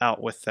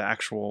out with the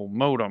actual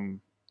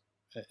modem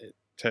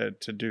to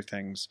do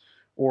things,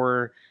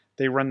 or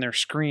they run their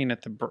screen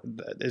at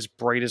as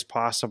bright as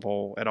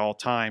possible at all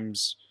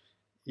times,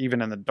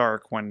 even in the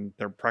dark when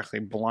they're practically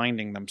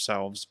blinding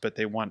themselves. But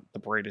they want the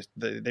brightest.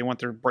 They want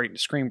their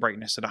screen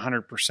brightness at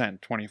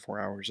 100%, 24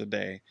 hours a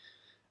day.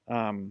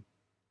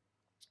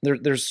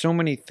 There's so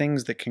many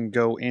things that can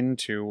go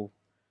into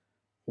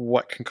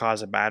what can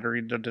cause a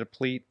battery to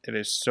deplete. It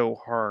is so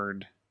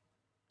hard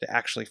to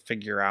actually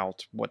figure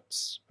out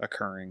what's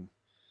occurring.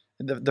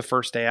 The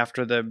first day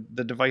after the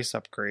device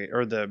upgrade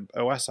or the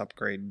OS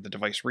upgrade, the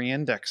device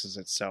reindexes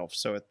itself,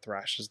 so it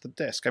thrashes the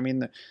disk. I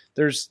mean,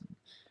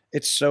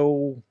 it's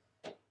so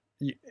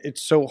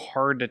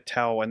hard to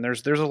tell, and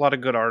there's a lot of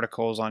good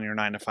articles on your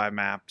 9to5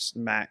 Maps,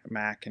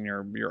 Mac and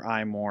your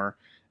iMore,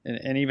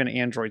 and even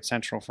Android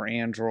Central for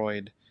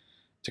Android,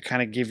 to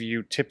kind of give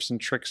you tips and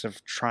tricks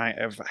of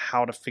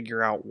how to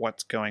figure out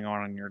what's going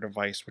on your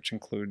device, which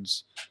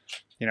includes,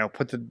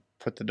 put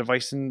the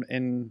device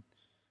in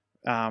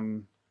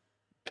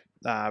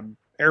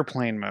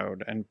airplane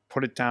mode and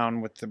put it down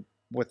with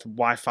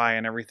Wi-Fi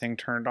and everything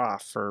turned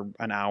off for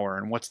an hour,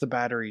 and what's the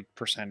battery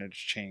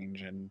percentage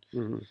change, and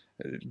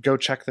go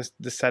check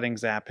the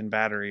settings app in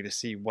battery to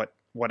see what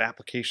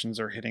applications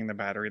are hitting the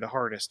battery the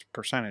hardest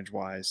percentage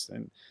wise.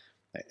 And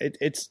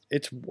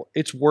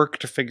it's work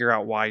to figure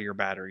out why your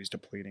battery's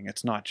depleting.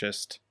 It's not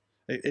just,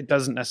 it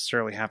doesn't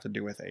necessarily have to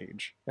do with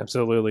age.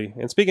 Absolutely.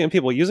 And speaking of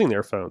people using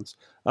their phones,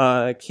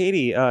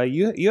 Katie,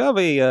 you have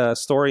a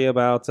story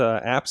about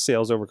app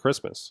sales over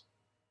Christmas.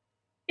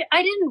 Yeah,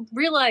 I didn't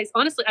realize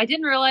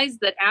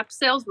that app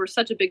sales were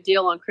such a big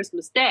deal on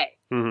Christmas Day.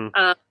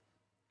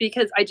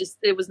 Because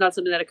it was not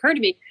something that occurred to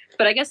me.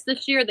 But I guess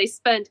this year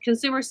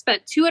consumers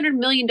spent $200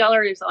 million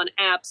on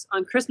apps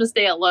on Christmas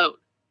Day alone.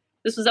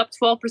 This was up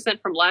 12%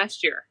 from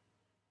last year.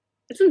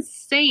 It's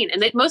insane.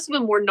 And most of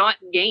them were not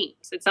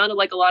games. It sounded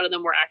like a lot of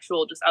them were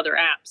actual just other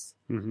apps,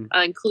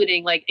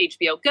 including like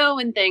HBO Go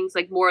and things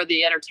like more of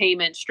the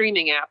entertainment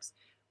streaming apps.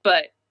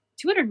 But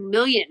 200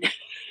 million.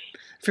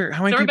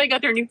 Everybody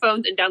got their new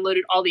phones and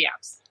downloaded all the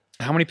apps.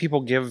 How many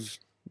people give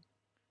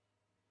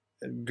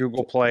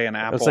Google Play and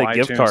Apple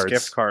iTunes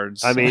gift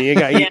cards? I mean, you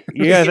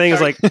got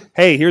things like,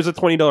 hey, here's a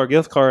 $20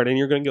 gift card, and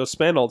you're going to go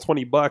spend all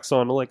 $20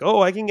 on like,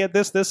 oh, I can get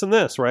this, and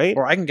this, right?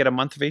 Or I can get a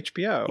month of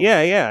HBO.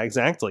 Yeah,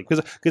 exactly.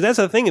 Because that's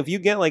the thing. If you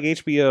get like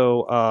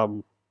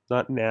HBO,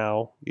 not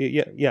now,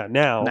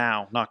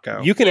 now, not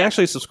Go, you can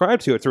actually subscribe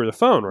to it through the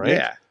phone, right?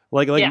 Yeah.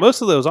 Like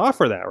most of those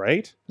offer that,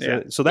 right?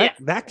 Yeah. So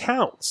that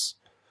counts.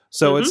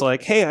 So it's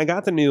like, hey, I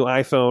got the new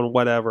iPhone,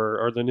 whatever,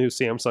 or the new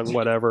Samsung,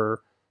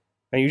 whatever.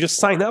 And you just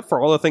sign up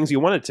for all the things you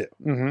wanted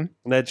to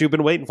that you've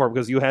been waiting for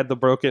because you had the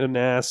broken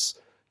ass,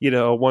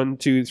 1,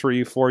 2,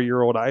 3,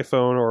 4-year-old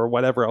iPhone or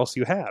whatever else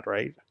you had,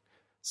 right?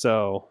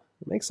 So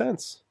it makes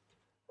sense.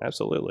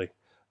 Absolutely.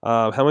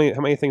 How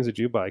many things did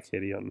you buy,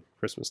 Katie, on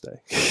Christmas Day?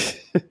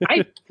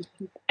 I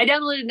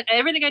downloaded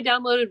everything. I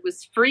downloaded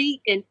was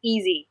free and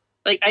easy.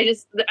 Like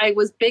I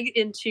was big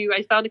into.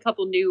 I found a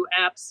couple new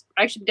apps.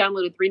 I actually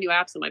downloaded 3 new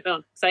apps on my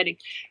phone. Exciting.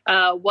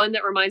 One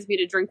that reminds me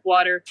to drink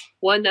water.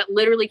 One that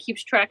literally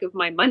keeps track of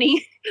my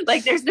money.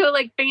 Like there's no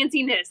like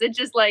fanciness. It's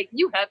just like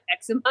you have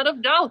X amount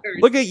of dollars.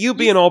 Look at you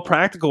being all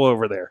practical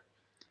over there.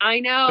 I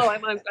know. I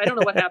don't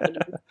know what happened.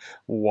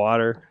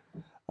 Water.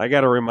 I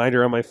got a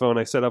reminder on my phone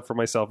I set up for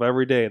myself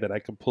every day that I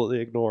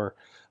completely ignore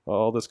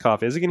all this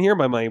coffee. As you can hear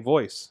by my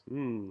voice.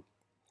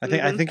 I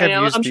think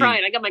I'm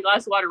trying. I got my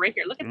glass of water right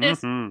here. Look at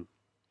this.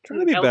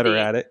 Trying to be better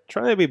at it.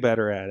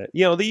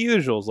 The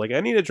usuals. Like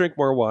I need to drink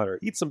more water,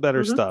 eat some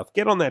better stuff,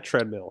 get on that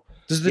treadmill.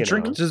 Does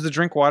the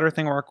drink water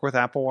thing work with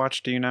Apple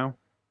Watch? Do you know?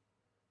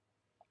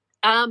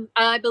 I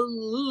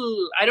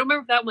don't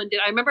remember if that one did.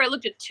 I remember I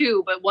looked at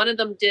 2, but one of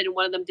them did and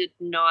one of them did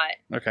not.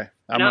 Okay,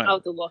 I'll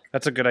have to look.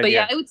 That's a good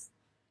idea. But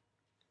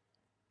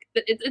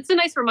yeah, it's a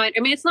nice reminder.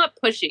 I mean, it's not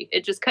pushy.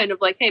 It's just kind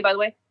of like, hey, by the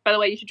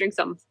way, you should drink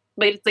some.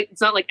 But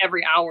it's not like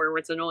every hour where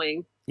it's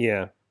annoying.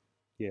 Yeah.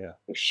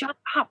 Shut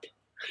up.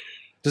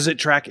 Does it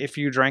track if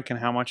you drank and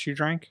how much you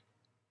drank?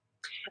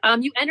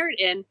 You enter it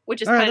in,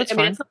 which is it's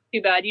not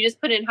too bad. You just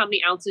put in how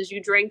many ounces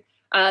you drink.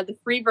 The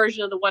free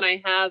version of the one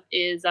I have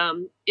is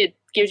it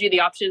gives you the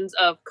options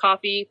of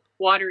coffee,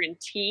 water, and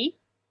tea.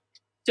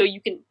 So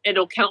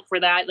it'll count for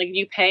that. Like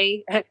you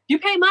pay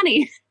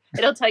money.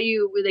 It'll tell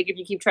you, like, if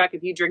you keep track,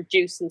 if you drink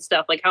juice and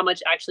stuff, like how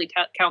much actually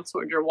counts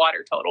towards your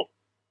water total.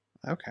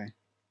 Okay.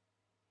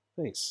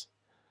 Nice.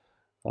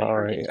 All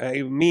right.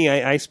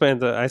 I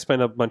spent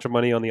a bunch of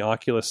money on the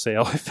Oculus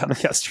sale I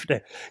found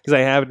yesterday because I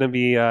happened to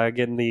be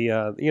getting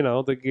the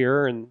the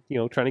gear and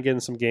trying to get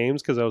in some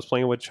games because I was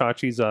playing with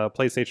Chachi's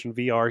PlayStation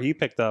VR he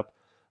picked up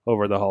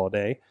over the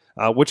holiday,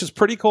 which is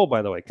pretty cool,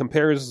 by the way.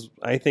 Compares,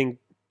 I think,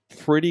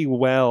 pretty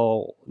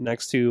well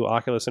next to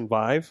Oculus and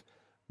Vive.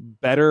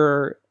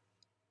 Better,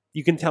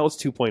 you can tell it's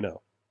 2.0,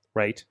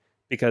 right?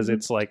 Because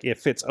it's like it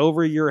fits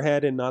over your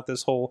head and not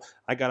this whole,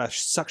 I gotta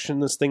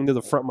suction this thing to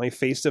the front of my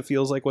face, it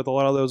feels like with a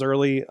lot of those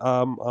early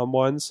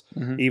ones.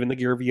 Even the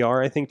Gear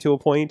VR, I think, to a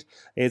point.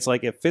 It's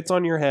like it fits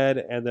on your head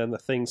and then the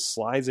thing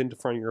slides into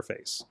front of your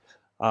face.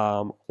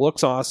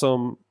 Looks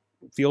awesome.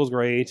 feels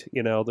great.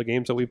 The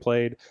games that we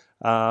played.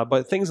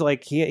 But things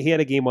like he had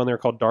a game on there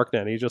called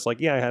Darknet. He's just like,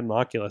 yeah, I had an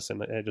Oculus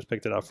and I just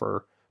picked it up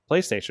for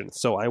PlayStation.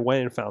 So I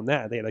went and found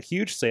that. They had a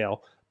huge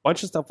sale. A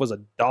bunch of stuff was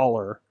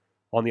 $1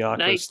 on the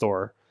Oculus Nice.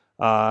 store.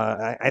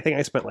 I think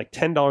I spent like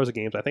 $10 a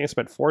game. I think I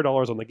spent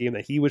 $4 on the game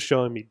that he was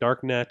showing me,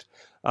 Darknet.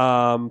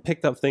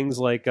 Picked up things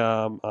like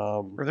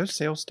Were those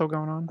sales still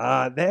going on?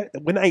 that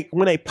when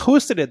I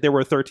posted it, there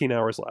were 13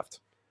 hours left.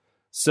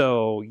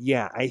 So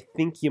yeah, I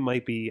think you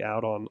might be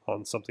out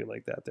on something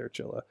like that there,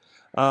 Chilla.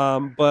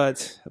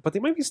 But they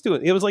might be still.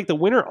 It was like the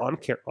winter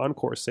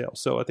encore sale,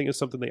 so I think it's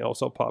something they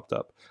also popped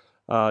up.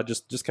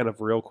 Just kind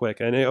of real quick,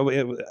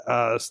 and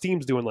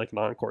Steam's doing like an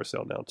encore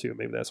sale now too.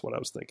 Maybe that's what I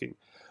was thinking.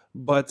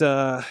 But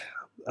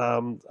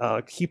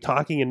Keep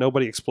Talking and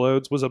Nobody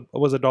Explodes was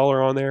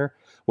 $1 on there,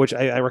 which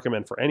I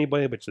recommend for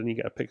anybody. But then you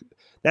got to pick.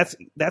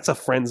 That's a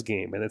friend's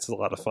game, and it's a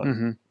lot of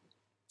fun.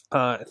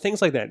 Mm-hmm.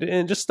 Things like that,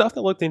 and just stuff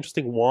that looked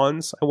interesting.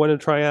 Wands I wanted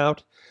to try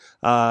out.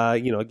 A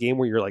game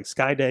where you're like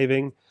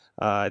skydiving.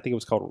 I think it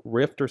was called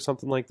Rift or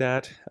something like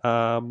that.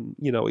 A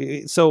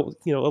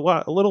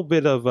little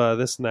bit of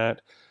this and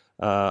that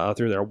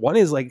through there. One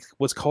is it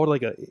was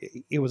like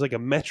a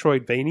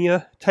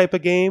Metroidvania type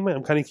of game.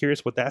 I'm kind of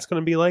curious what that's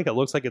going to be like. It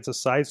looks like it's a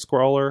side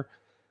scroller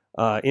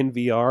in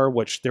VR,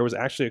 which there was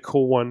actually a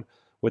cool one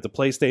with the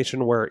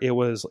PlayStation where it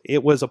was a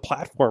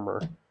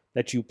platformer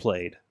that you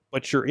played,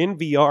 but you're in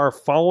VR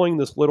following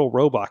this little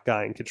robot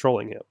guy and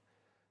controlling him.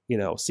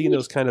 Seeing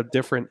those kind of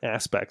different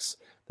aspects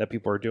that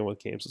people are doing with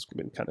games has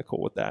been kind of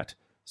cool with that.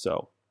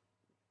 So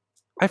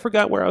I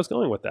forgot where I was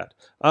going with that.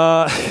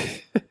 Oh,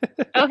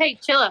 hey,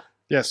 Chilla.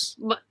 Yes.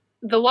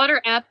 The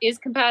water app is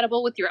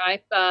compatible with your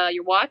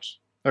watch.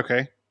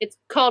 Okay. It's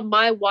called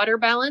My Water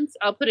Balance.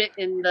 I'll put it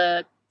in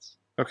the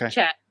Okay.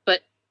 chat.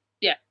 But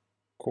yeah,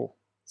 Cool.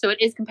 so it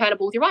is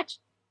compatible with your watch.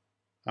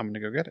 I'm gonna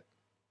go get it.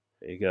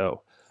 There you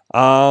go.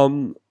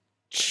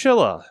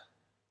 Chilla,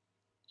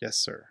 Yes,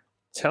 sir.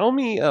 tell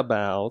me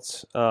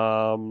about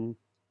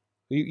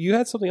you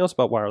had something else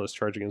about wireless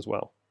charging as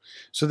well.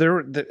 So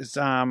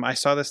I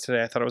saw this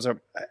today. I thought it was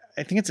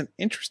I think it's an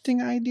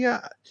interesting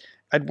idea.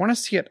 I'd want to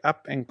see it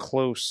up and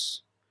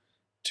close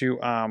to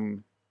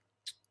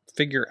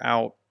figure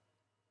out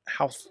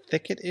how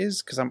thick it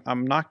is, because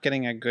I'm not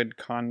getting a good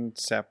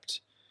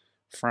concept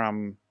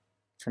from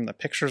the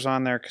pictures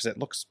on there, because it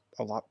looks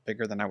a lot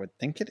bigger than I would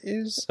think it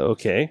is.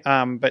 Okay.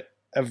 But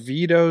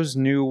Avito's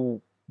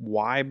new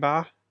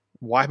WIBA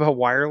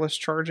wireless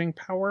charging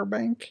power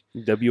bank.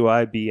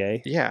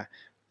 WIBA. Yeah,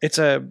 it's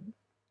a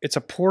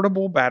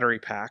portable battery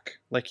pack,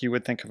 like you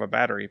would think of a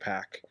battery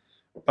pack,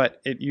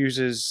 but it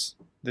uses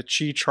the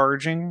Qi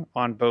charging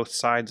on both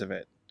sides of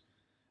it.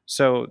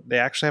 So they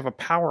actually have a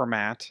power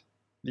mat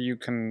that you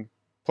can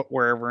put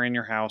wherever in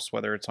your house,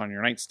 whether it's on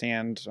your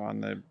nightstand, on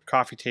the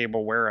coffee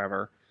table,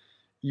 wherever.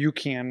 You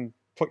can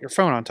put your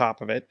phone on top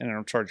of it and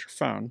it'll charge your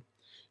phone.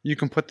 You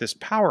can put this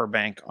power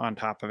bank on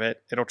top of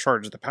it. It'll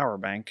charge the power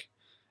bank.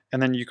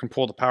 And then you can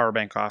pull the power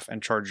bank off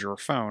and charge your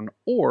phone.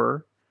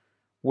 Or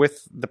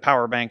with the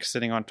power bank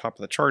sitting on top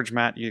of the charge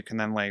mat, you can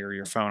then layer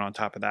your phone on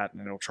top of that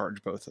and it'll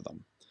charge both of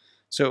them.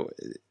 So,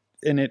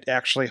 and it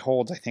actually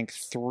holds, I think,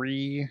 it's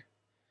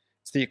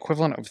the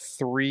equivalent of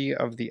 3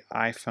 of the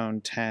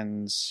iPhone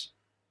 10's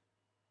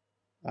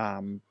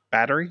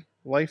battery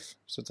life.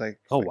 So it's like,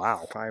 Oh,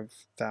 wow.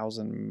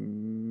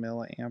 5,000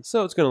 milliamps.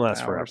 So it's going to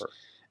last Hours. forever.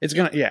 It's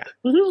gonna, yeah.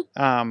 Mhm.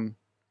 I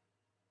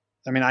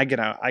mean, I get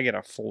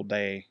a full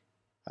day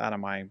out of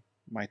my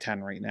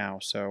 10 right now.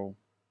 So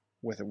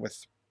with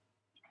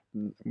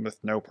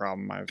no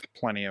problem, I have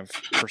plenty of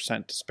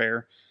percent to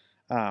spare.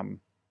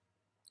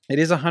 It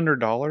is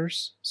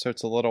 $100, so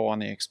it's a little on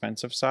the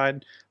expensive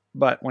side.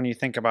 But when you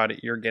think about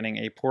it, you're getting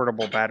a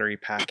portable battery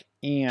pack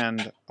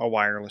and a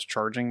wireless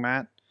charging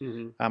mat.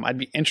 Mm-hmm. I'd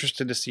be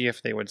interested to see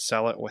if they would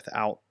sell it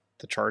without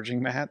the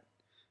charging mat,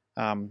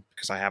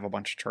 because I have a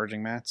bunch of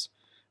charging mats.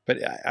 But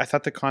I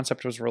thought the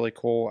concept was really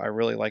cool. I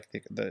really like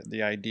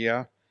the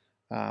idea,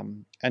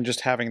 and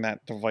just having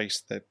that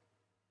device that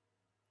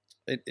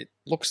it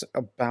looks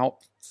about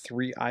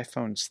 3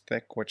 iPhones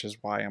thick, which is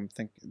why I'm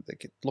thinking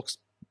like it looks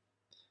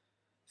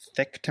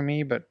thick to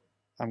me. But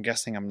I'm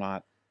guessing I'm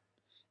not.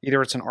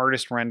 Either it's an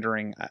artist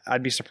rendering.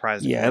 I'd be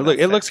surprised. Yeah,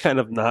 it looks kind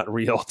of not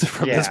real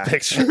from this Yeah.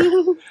 picture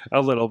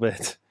a little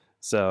bit.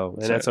 So,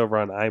 and that's over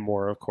on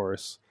iMore, of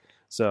course.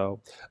 So,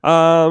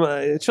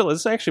 Chill,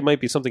 this actually might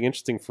be something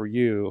interesting for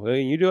you.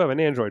 You do have an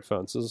Android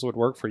phone, so this would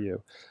work for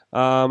you.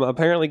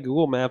 Apparently,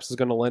 Google Maps is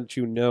going to let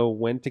you know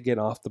when to get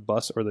off the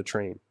bus or the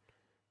train.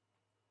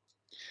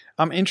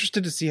 I'm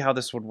interested to see how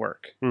this would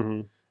work.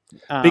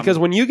 Mm-hmm. Because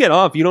when you get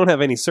off, you don't have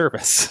any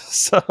service.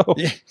 So,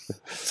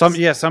 because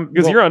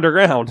you're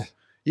underground.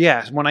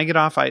 Yeah, when I get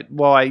off, I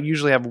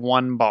usually have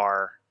one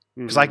bar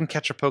because I can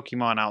catch a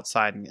Pokemon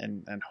outside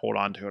and hold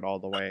on to it all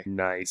the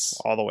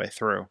way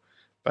through.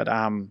 But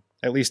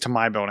at least to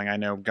my building, I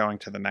know going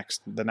to the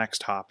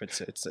next hop,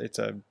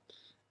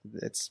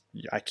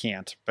 I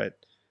can't. But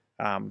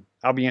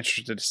I'll be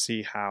interested to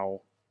see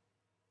how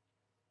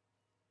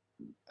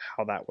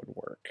how that would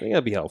work. I think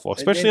that'd be helpful,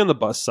 especially on the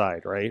bus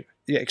side, right?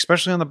 Yeah,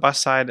 especially on the bus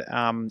side.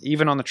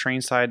 Even on the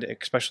train side,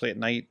 especially at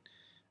night,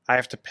 I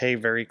have to pay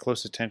very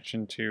close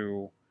attention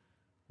to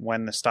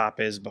when the stop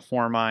is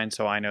before mine,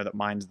 so I know that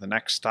mine's the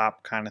next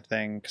stop kind of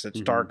thing, because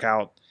it's dark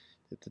out.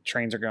 If the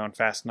trains are going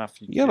fast enough.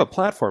 You have a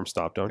platform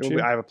stop, don't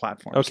you? I have a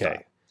platform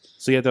stop.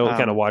 So you have to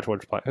kind of watch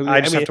which platform.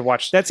 I just have to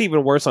watch. That's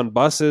even worse on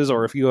buses,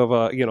 or if you have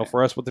a,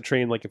 for us with the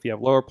train, like if you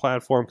have lower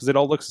platform, because it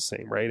all looks the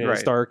same, right? And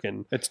it's dark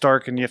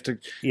and you have to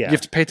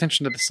pay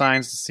attention to the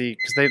signs to see,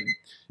 because they.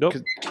 Nope.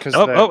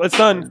 It's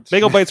done.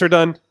 Bagel bites are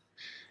done.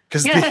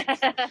 Because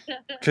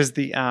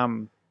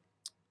the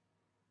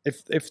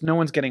if no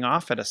one's getting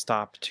off at a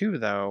stop too,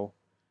 though,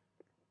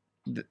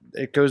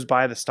 it goes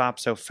by the stop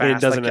so fast. And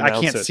it doesn't I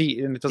announce can't it.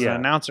 see, and it doesn't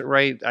announce it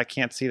right. I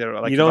can't see that.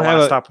 Like you don't the have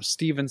last a stop with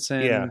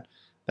Stevenson. Yeah.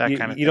 That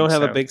kind of thing. You don't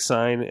have a big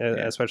sign,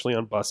 especially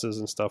on buses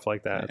and stuff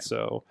like that. Yeah.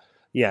 So,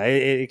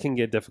 it can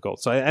get difficult.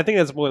 So I think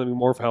that's going to be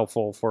more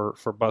helpful for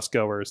bus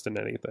goers than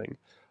anything.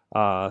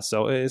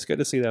 So it's good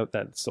to see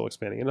that's still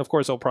expanding. And of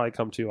course, it'll probably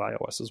come to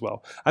iOS as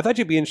well. I thought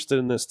you'd be interested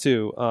in this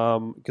too,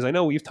 because I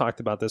know we've talked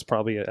about this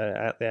probably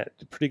at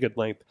pretty good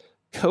length.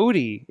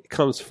 Kodi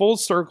comes full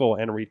circle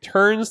and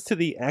returns to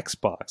the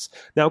Xbox.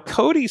 Now,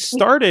 Kodi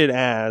started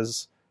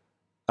as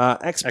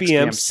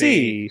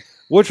XBMC,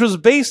 which was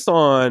based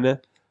on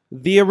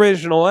the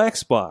original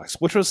Xbox,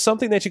 which was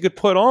something that you could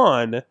put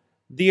on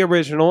the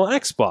original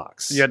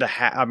Xbox. You had to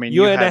hack.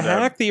 You had to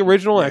hack the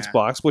original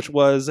Xbox, which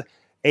was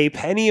a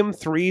Pentium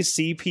 3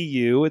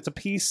 CPU. It's a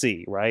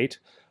PC, right?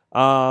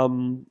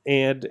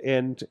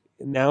 And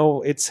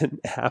now it's an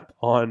app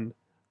on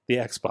the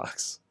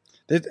Xbox.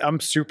 I'm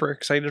super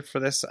excited for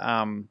this.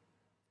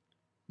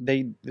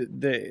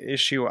 The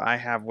issue I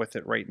have with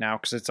it right now,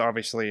 because it's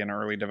obviously in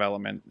early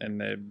development,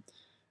 and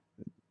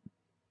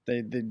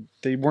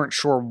they weren't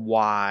sure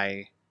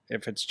why,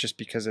 if it's just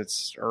because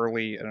it's an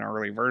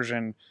early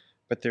version,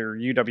 but their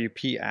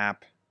UWP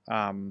app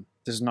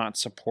does not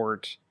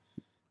support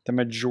the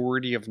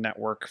majority of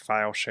network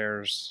file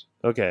shares.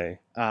 Okay.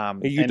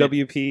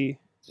 UWP?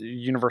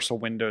 Universal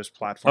Windows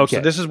platform. Okay.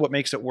 So this is what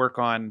makes it work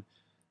on.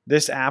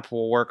 This app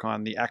will work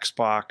on the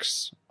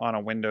Xbox, on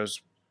a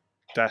Windows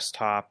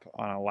desktop,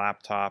 on a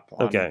laptop,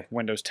 on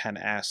Windows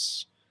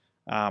 10S,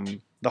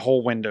 the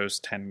whole Windows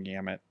 10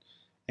 gamut,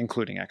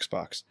 including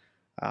Xbox.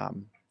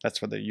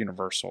 That's where the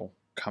Universal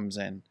comes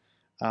in.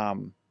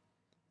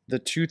 The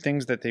two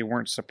things that they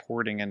weren't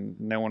supporting, and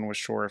no one was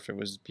sure if it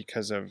was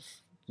because of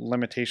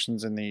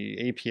limitations in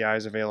the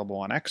APIs available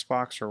on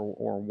Xbox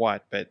or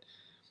what, but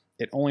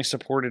it only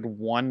supported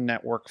one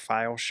network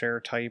file share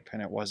type,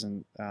 and it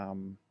wasn't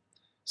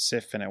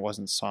CIF, and it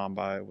wasn't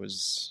Samba. It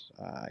was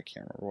I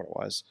can't remember what it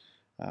was.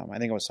 I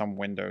think it was some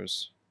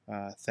Windows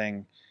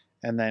thing,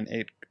 and then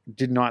it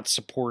did not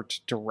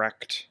support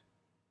direct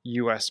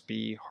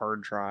USB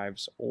hard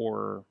drives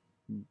or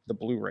the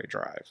Blu-ray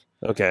drive.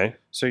 Okay.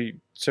 So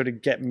to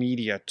get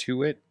media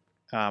to it,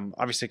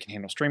 obviously it can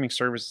handle streaming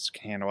services,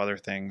 can handle other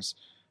things,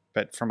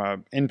 but from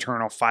an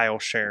internal file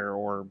share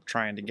or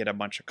trying to get a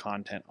bunch of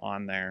content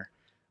on there,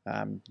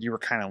 you were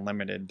kind of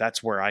limited.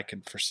 That's where I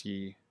could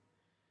foresee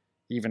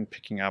even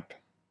picking up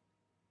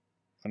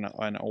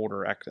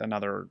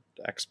another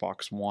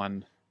Xbox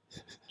One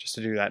just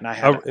to do that. And I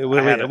had,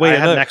 I had an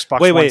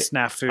Xbox One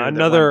snafu.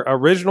 Another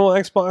original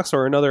Xbox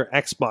or another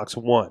Xbox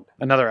One?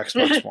 Another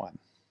Xbox One.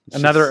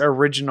 Another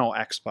original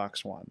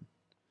Xbox One.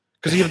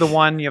 Because you have the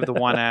One, you have the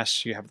One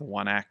S, you have the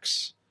One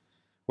X,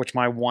 which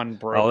my One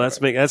broke. Oh,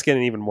 that's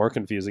getting even more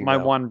confusing. My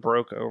now. One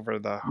broke over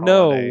the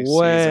holiday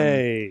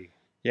season.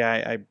 Yeah,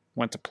 I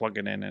went to plug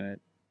it in and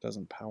it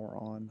doesn't power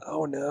on.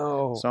 Oh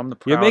no! So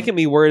You're making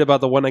me worried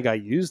about the one I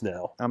got used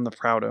now. I'm the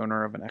proud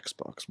owner of an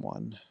Xbox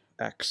One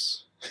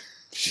X.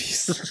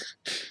 Jeez.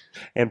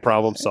 And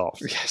problem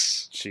solved.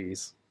 Yes.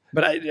 Jeez.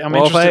 But I'm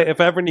interested.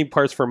 If I ever need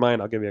parts for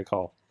mine, I'll give you a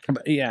call.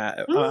 But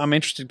yeah, I'm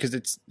interested because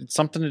it's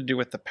something to do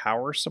with the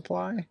power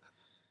supply.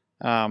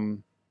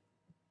 And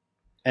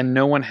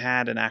no one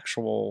had an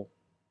actual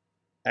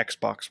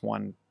Xbox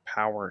One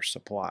power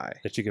supply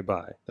that you could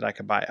buy. That I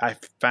could buy. I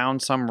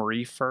found some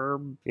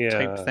refurb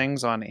type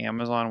things on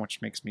Amazon, which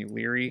makes me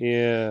leery.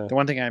 Yeah. The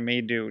one thing I may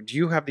do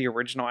you have the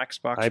original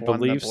Xbox I One,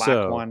 believe the black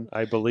so. one?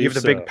 I believe you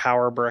have the big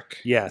power brick.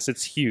 Yes,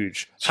 it's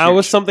huge. How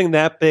does something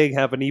that big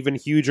have an even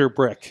huger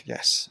brick?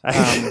 Yes.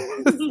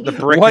 The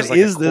brick what is like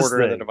is a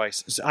quarter of the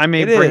device. So I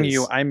may bring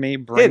you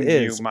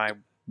my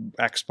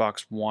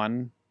Xbox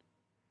One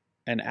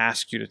and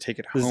ask you to take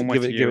it home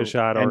with you give it a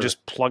shot, and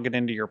just plug it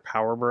into your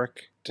power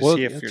brick to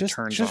see if it turns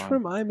on. Just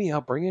remind me,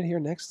 I'll bring it here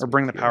next. Or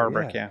bring the power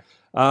brick, yeah.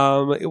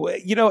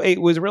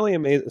 It was really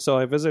amazing. So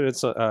I visited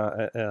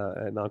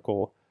an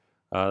uncle.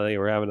 They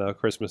were having a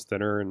Christmas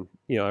dinner, and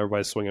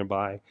everybody's swinging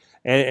by,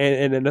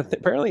 and then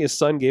apparently his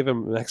son gave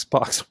him an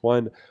Xbox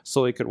One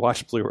so he could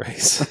watch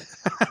Blu-rays.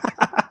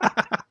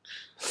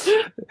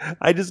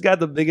 I just got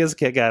the biggest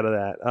kick out of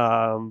that.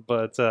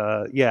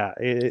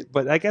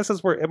 But I guess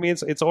it's where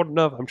it's old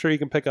enough. I'm sure you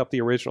can pick up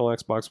the original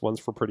Xbox Ones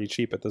for pretty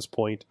cheap at this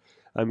point.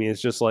 I mean,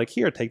 it's just like,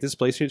 here, take this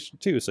PlayStation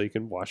 2 so you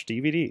can watch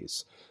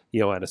DVDs.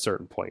 At a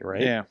certain point,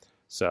 right? Yeah.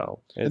 So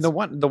And it's, the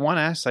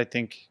 1S I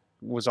think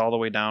was all the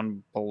way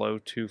down below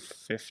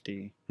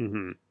 $250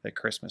 mhm. at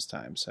Christmas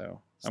time. So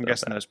It's I'm not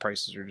guessing bad. those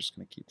prices are just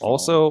going to keep falling.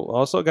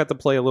 Also got to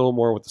play a little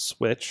more with the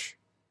Switch.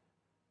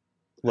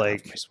 I love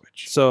Like, my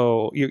Switch.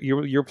 so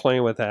you're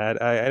playing with that.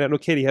 I don't know,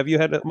 Katie, have you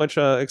had much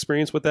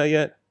experience with that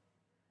yet?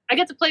 I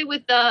got to play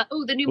with the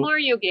new Ooh.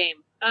 Mario game.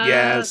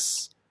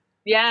 Yes.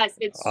 Yes,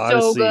 it's so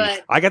Honestly,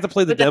 good. I got to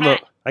play the With the demo.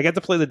 hat. I got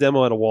to play the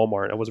demo at a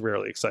Walmart. I was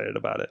really excited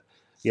about it.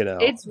 You know,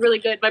 It's really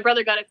good. My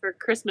brother got it for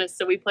Christmas,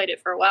 so we played it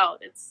for a while.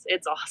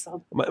 It's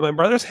awesome. my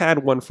brother's had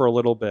one for a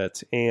little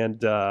bit,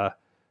 and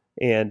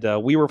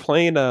we were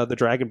playing the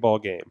Dragon Ball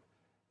game,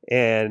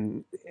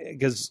 and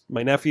because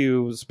my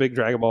nephew's a big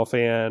Dragon Ball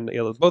fan,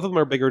 both of them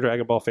are bigger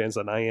Dragon Ball fans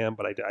than I am,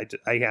 but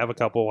I have a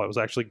couple. I was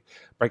actually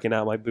breaking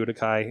out my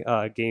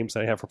Budokai games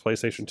that I have for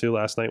PlayStation 2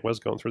 last night. Was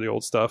going through the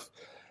old stuff.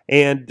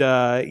 And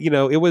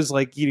it was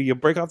like you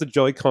break off the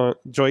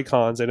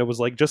Joy-Cons, and it was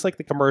like just like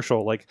the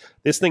commercial. Like,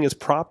 this thing is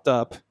propped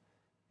up,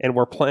 and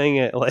we're playing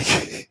it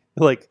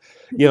like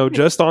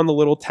just on the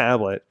little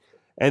tablet.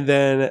 And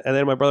then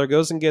my brother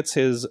goes and gets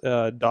his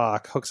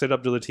dock, hooks it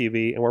up to the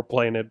TV, and we're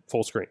playing it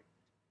full screen,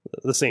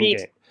 the same Neat.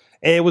 game.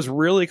 And it was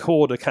really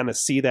cool to kind of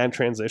see that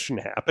transition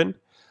happen.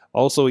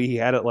 Also, he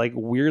had it like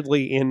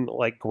weirdly in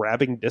like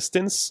grabbing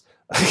distance,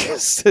 I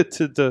guess,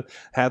 to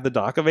have the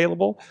dock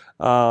available.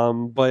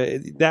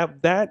 But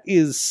that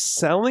is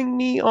selling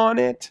me on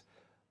it.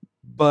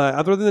 But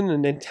other than the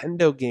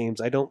Nintendo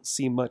games, I don't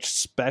see much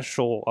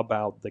special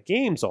about the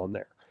games on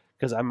there,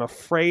 because I'm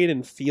afraid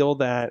and feel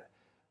that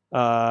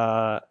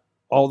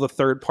all the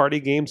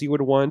third-party games you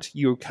would want,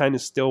 you kind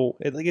of still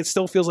it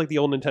still feels like the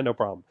old Nintendo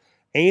problem.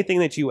 Anything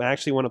that you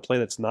actually want to play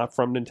that's not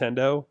from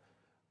Nintendo,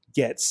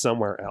 get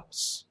somewhere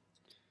else.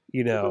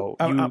 You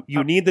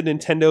need the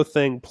Nintendo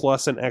thing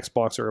plus an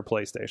Xbox or a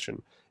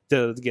PlayStation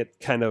to get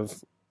kind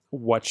of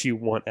what you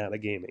want out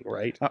of gaming,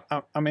 right?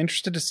 I'm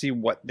interested to see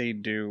what they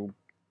do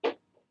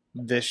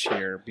this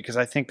year, because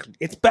I think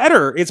It's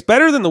better. It's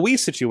better than the Wii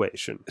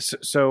situation.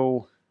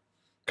 so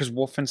because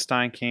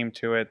Wolfenstein came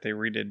to it, they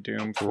redid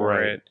Doom for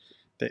Right. it.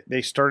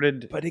 They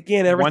started, But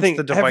again, Once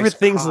the device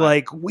everything's caught-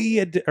 like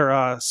Wii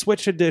or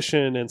Switch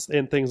edition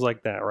and things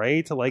like that,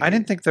 right? Like, I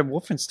didn't think that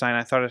Wolfenstein.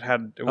 I thought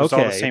it was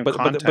all the same but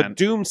content.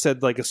 Doom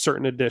said like a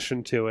certain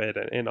edition to it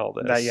and all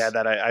this.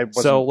 that I wasn't.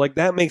 So like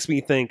that makes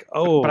me think,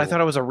 but I thought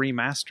it was a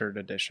remastered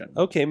edition,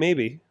 okay,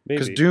 maybe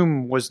because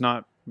Doom was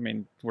not. I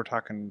mean, we're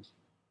talking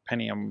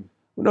Pentium.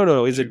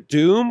 No. Is it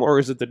Doom or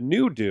is it the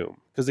new Doom?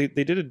 Because they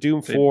did a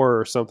Doom 4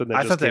 or something that I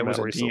just thought that came was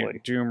out a recently.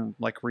 Doom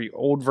like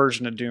old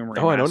version of Doom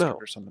remastered Oh, I don't know.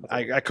 or something.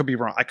 I could be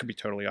wrong. I could be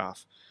totally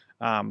off.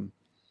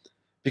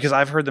 Because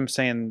I've heard them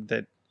saying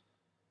that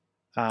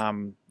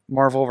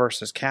Marvel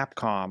versus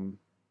Capcom,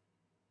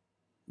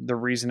 the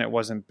reason it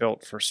wasn't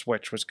built for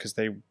Switch was because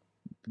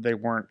they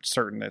weren't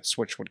certain that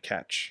Switch would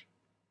catch.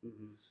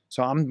 Mhm.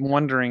 So I'm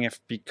wondering if,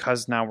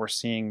 because now we're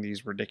seeing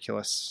these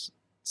ridiculous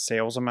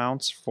sales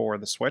amounts for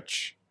the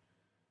Switch,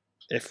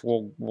 if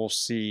we'll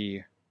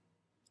see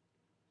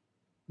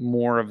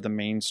more of the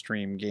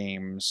mainstream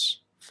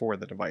games for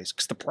the device,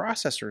 because the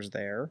processor's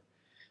there.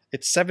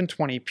 It's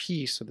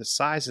 720p, so the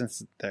size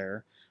is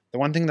there. The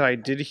one thing that I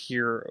did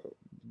hear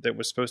that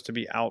was supposed to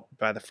be out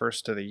by the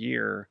first of the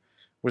year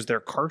was their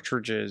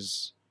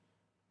cartridges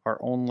are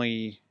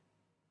only...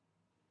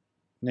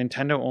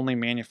 Nintendo only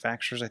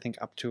manufactures, I think,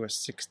 up to a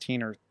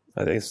 16 or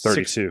I think it's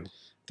 32.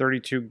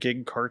 32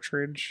 gig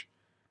cartridge.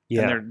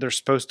 Yeah. And they're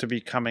supposed to be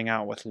coming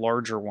out with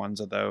larger ones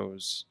of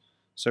those,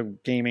 so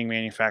gaming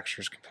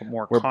manufacturers can put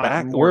more. We're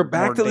more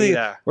back to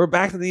data. we're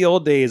back to the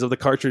old days of the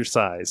cartridge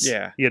size.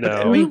 Yeah, You But,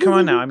 know. I mean, come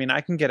on now. I mean,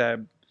 I can get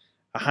a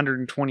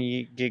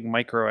 128 gig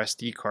micro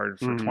SD card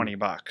for Mhm.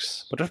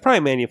 $20. But there's probably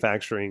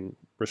manufacturing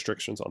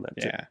restrictions on that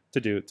too, Yeah, to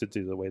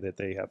do the way that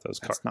they have those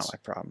cards. that's not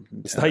my problem.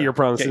 It's not your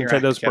problem. It's Get your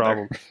act Nintendo's together.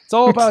 problem. It's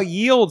all about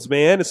yields,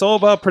 man. It's all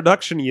about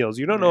production yields.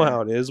 You don't know Yeah.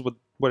 how it is with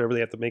whatever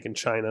they have to make in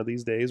China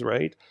these days,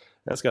 right?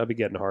 That's got to be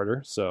getting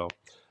harder. So,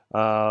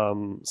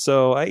 I'm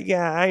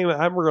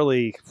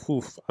really,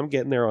 I'm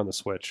getting there on the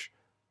Switch.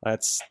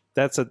 That's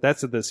a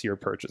this year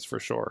purchase for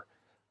sure.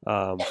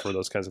 For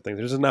those kinds of things,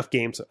 there's enough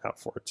games out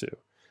for it too.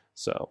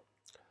 So,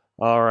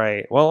 all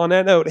right. Well, on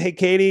that note, hey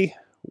Katie,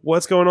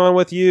 what's going on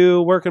with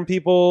you? Where can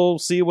people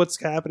see what's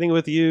happening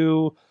with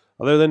you?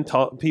 Other than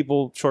short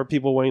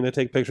people wanting to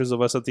take pictures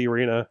of us at the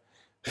arena.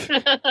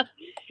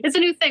 It's a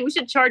new thing. We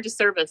should charge a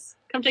service.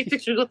 Come take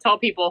pictures with tall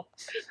people.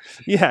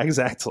 Yeah,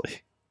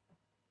 exactly.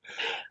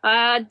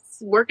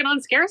 Working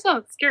on scary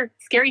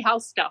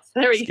house stuff.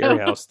 There we Scary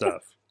go. house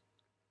stuff.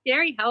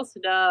 Scary house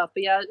stuff.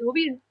 But yeah, we'll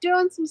be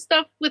doing some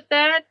stuff with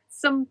that.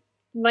 Some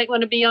might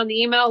want to be on the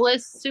email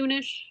list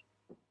soonish.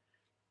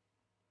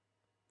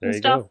 There And you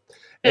stuff. go.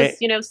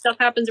 Because, stuff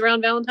happens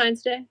around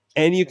Valentine's Day.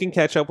 And you can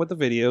catch up with the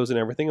videos and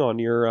everything on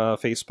your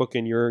Facebook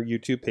and your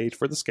YouTube page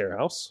for the Scare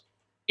House.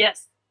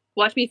 Yes.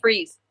 Watch me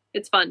freeze.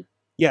 It's fun.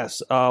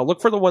 Yes,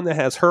 look for the one that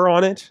has her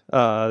on it.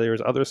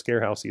 There's other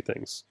Scare Housey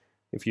things.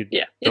 If you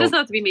Yeah. It doesn't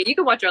have to be me. You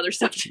can watch other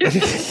stuff too.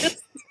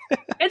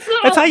 It's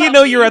not That's all how you about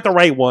know me. you're at the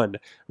right one,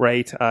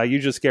 right? You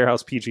just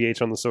Scarehouse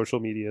PGH on the social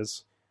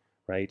medias,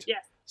 right?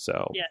 Yes.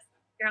 So Yes.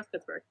 Scarehouse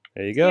Pittsburgh.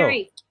 there you go.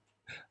 Scary.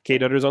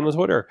 Kate Utters on the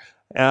Twitter.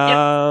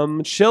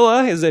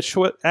 Chilla is at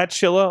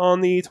Chilla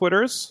on the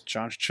Twitters.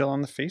 John's Chill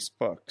on the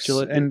Facebooks.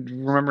 Chilla- And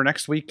remember,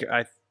 next week,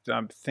 I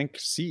think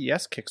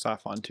CES kicks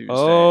off on Tuesday.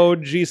 Oh,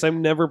 geez,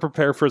 I'm never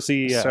prepared for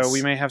CES. So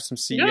we may have some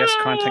CES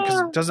content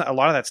because doesn't a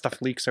lot of that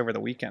stuff leaks over the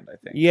weekend, I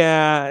think.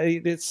 Yeah,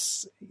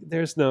 it's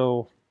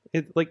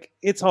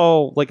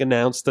all like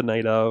announced the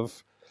night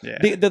of.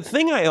 Yeah. The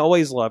thing I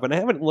always love, and I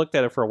haven't looked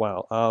at it for a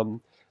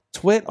while,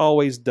 Twit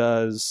always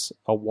does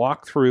a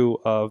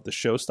walkthrough of the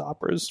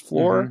Showstoppers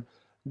floor. Mhm.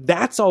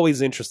 That's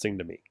always interesting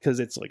to me because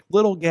it's like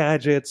little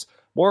gadgets,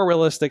 more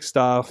realistic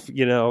stuff,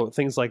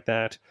 things like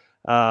that.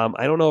 I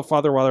don't know if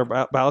Father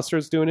Ballister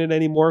is doing it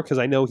anymore because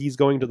I know he's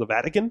going to the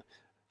Vatican.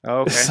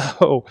 Oh, okay.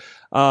 So,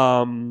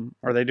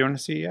 Are they doing a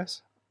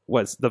CES?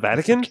 what's the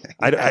Vatican? Okay.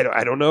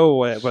 I don't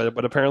know,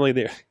 but apparently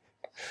they.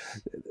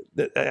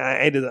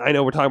 I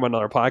know we're talking about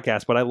another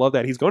podcast, but I love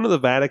that he's going to the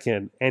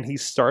Vatican and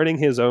he's starting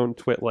his own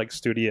Twit-like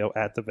studio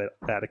at the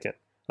Vatican.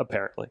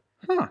 Apparently,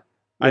 Huh.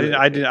 I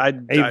haven't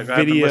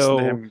listened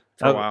to him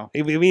for a while.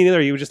 Me neither.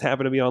 You just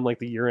happen to be on like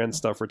the year-end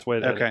stuff for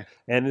Twit. Okay.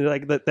 and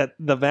like that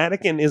the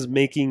Vatican is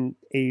making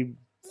a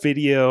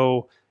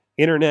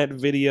internet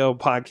video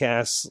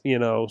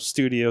podcast,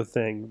 studio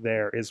thing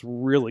there is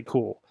really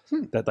cool.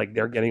 That like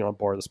they're getting on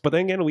board with this. But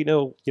then again, we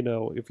know,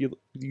 if you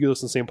listen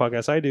to the same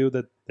podcast I do,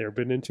 that they've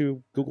been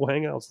into Google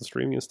Hangouts and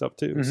streaming and stuff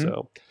too. Mhm.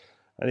 So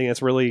I think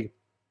that's really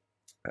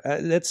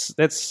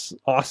that's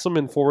awesome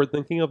and forward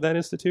thinking of that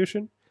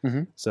institution.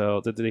 Mhm. So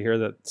to hear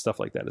that stuff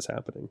like that is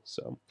happening.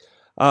 So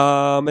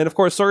and of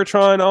course,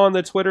 Sorgatron on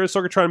the Twitter,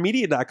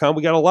 sorgatronmedia.com.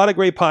 We got a lot of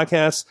great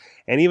podcasts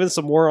and even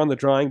some more on the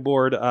drawing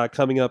board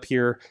coming up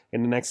here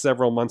in the next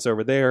several months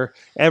over there.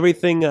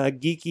 Everything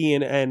geeky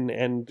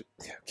and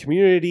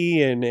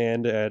community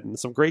and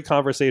some great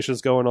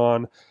conversations going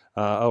on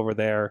over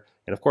there.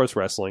 And of course,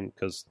 wrestling,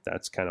 because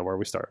that's kind of where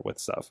we start with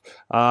stuff.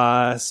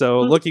 So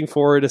looking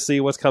forward to see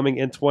what's coming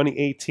in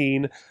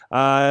 2018.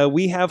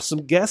 We have some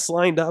guests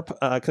lined up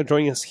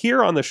joining us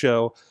here on the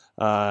show.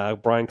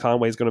 Brian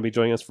Conway is going to be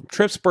joining us from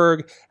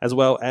Tripsburg, as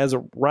well as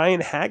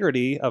Ryan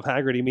Haggerty of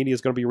Haggerty Media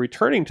is going to be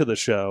returning to the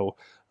show,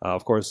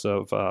 of course,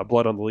 of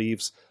Blood on the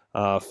Leaves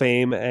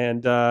fame.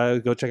 And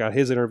go check out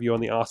his interview on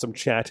the Awesome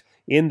Chat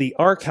in the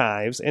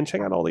archives and check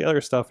out all the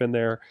other stuff in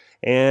there.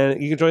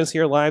 And you can join us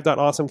here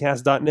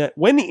live.awesomecast.net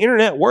when the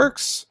internet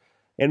works.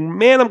 And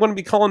man, I'm going to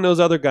be calling those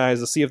other guys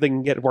to see if they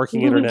can get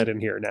working internet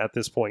in here at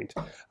this point.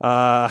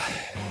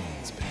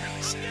 It's been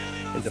really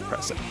sad and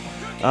depressing.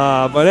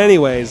 But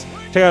anyways,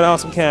 check out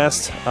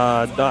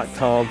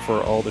awesomecast.com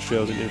for all the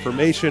shows and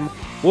information.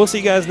 We'll see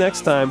you guys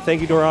next time.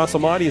 Thank you to our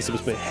awesome audience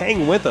who's been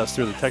hanging with us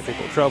through the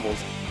technical troubles.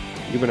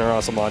 You've been our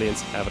awesome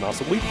audience. Have an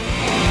awesome week.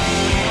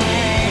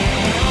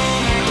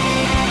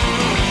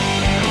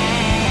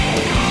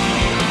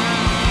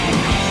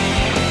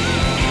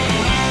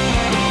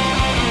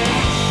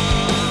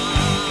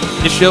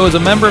 This show is a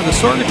member of the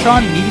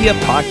Sorgatron Media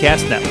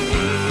Podcast Network.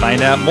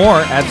 Find out more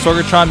at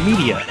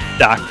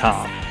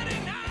sorgatronmedia.com.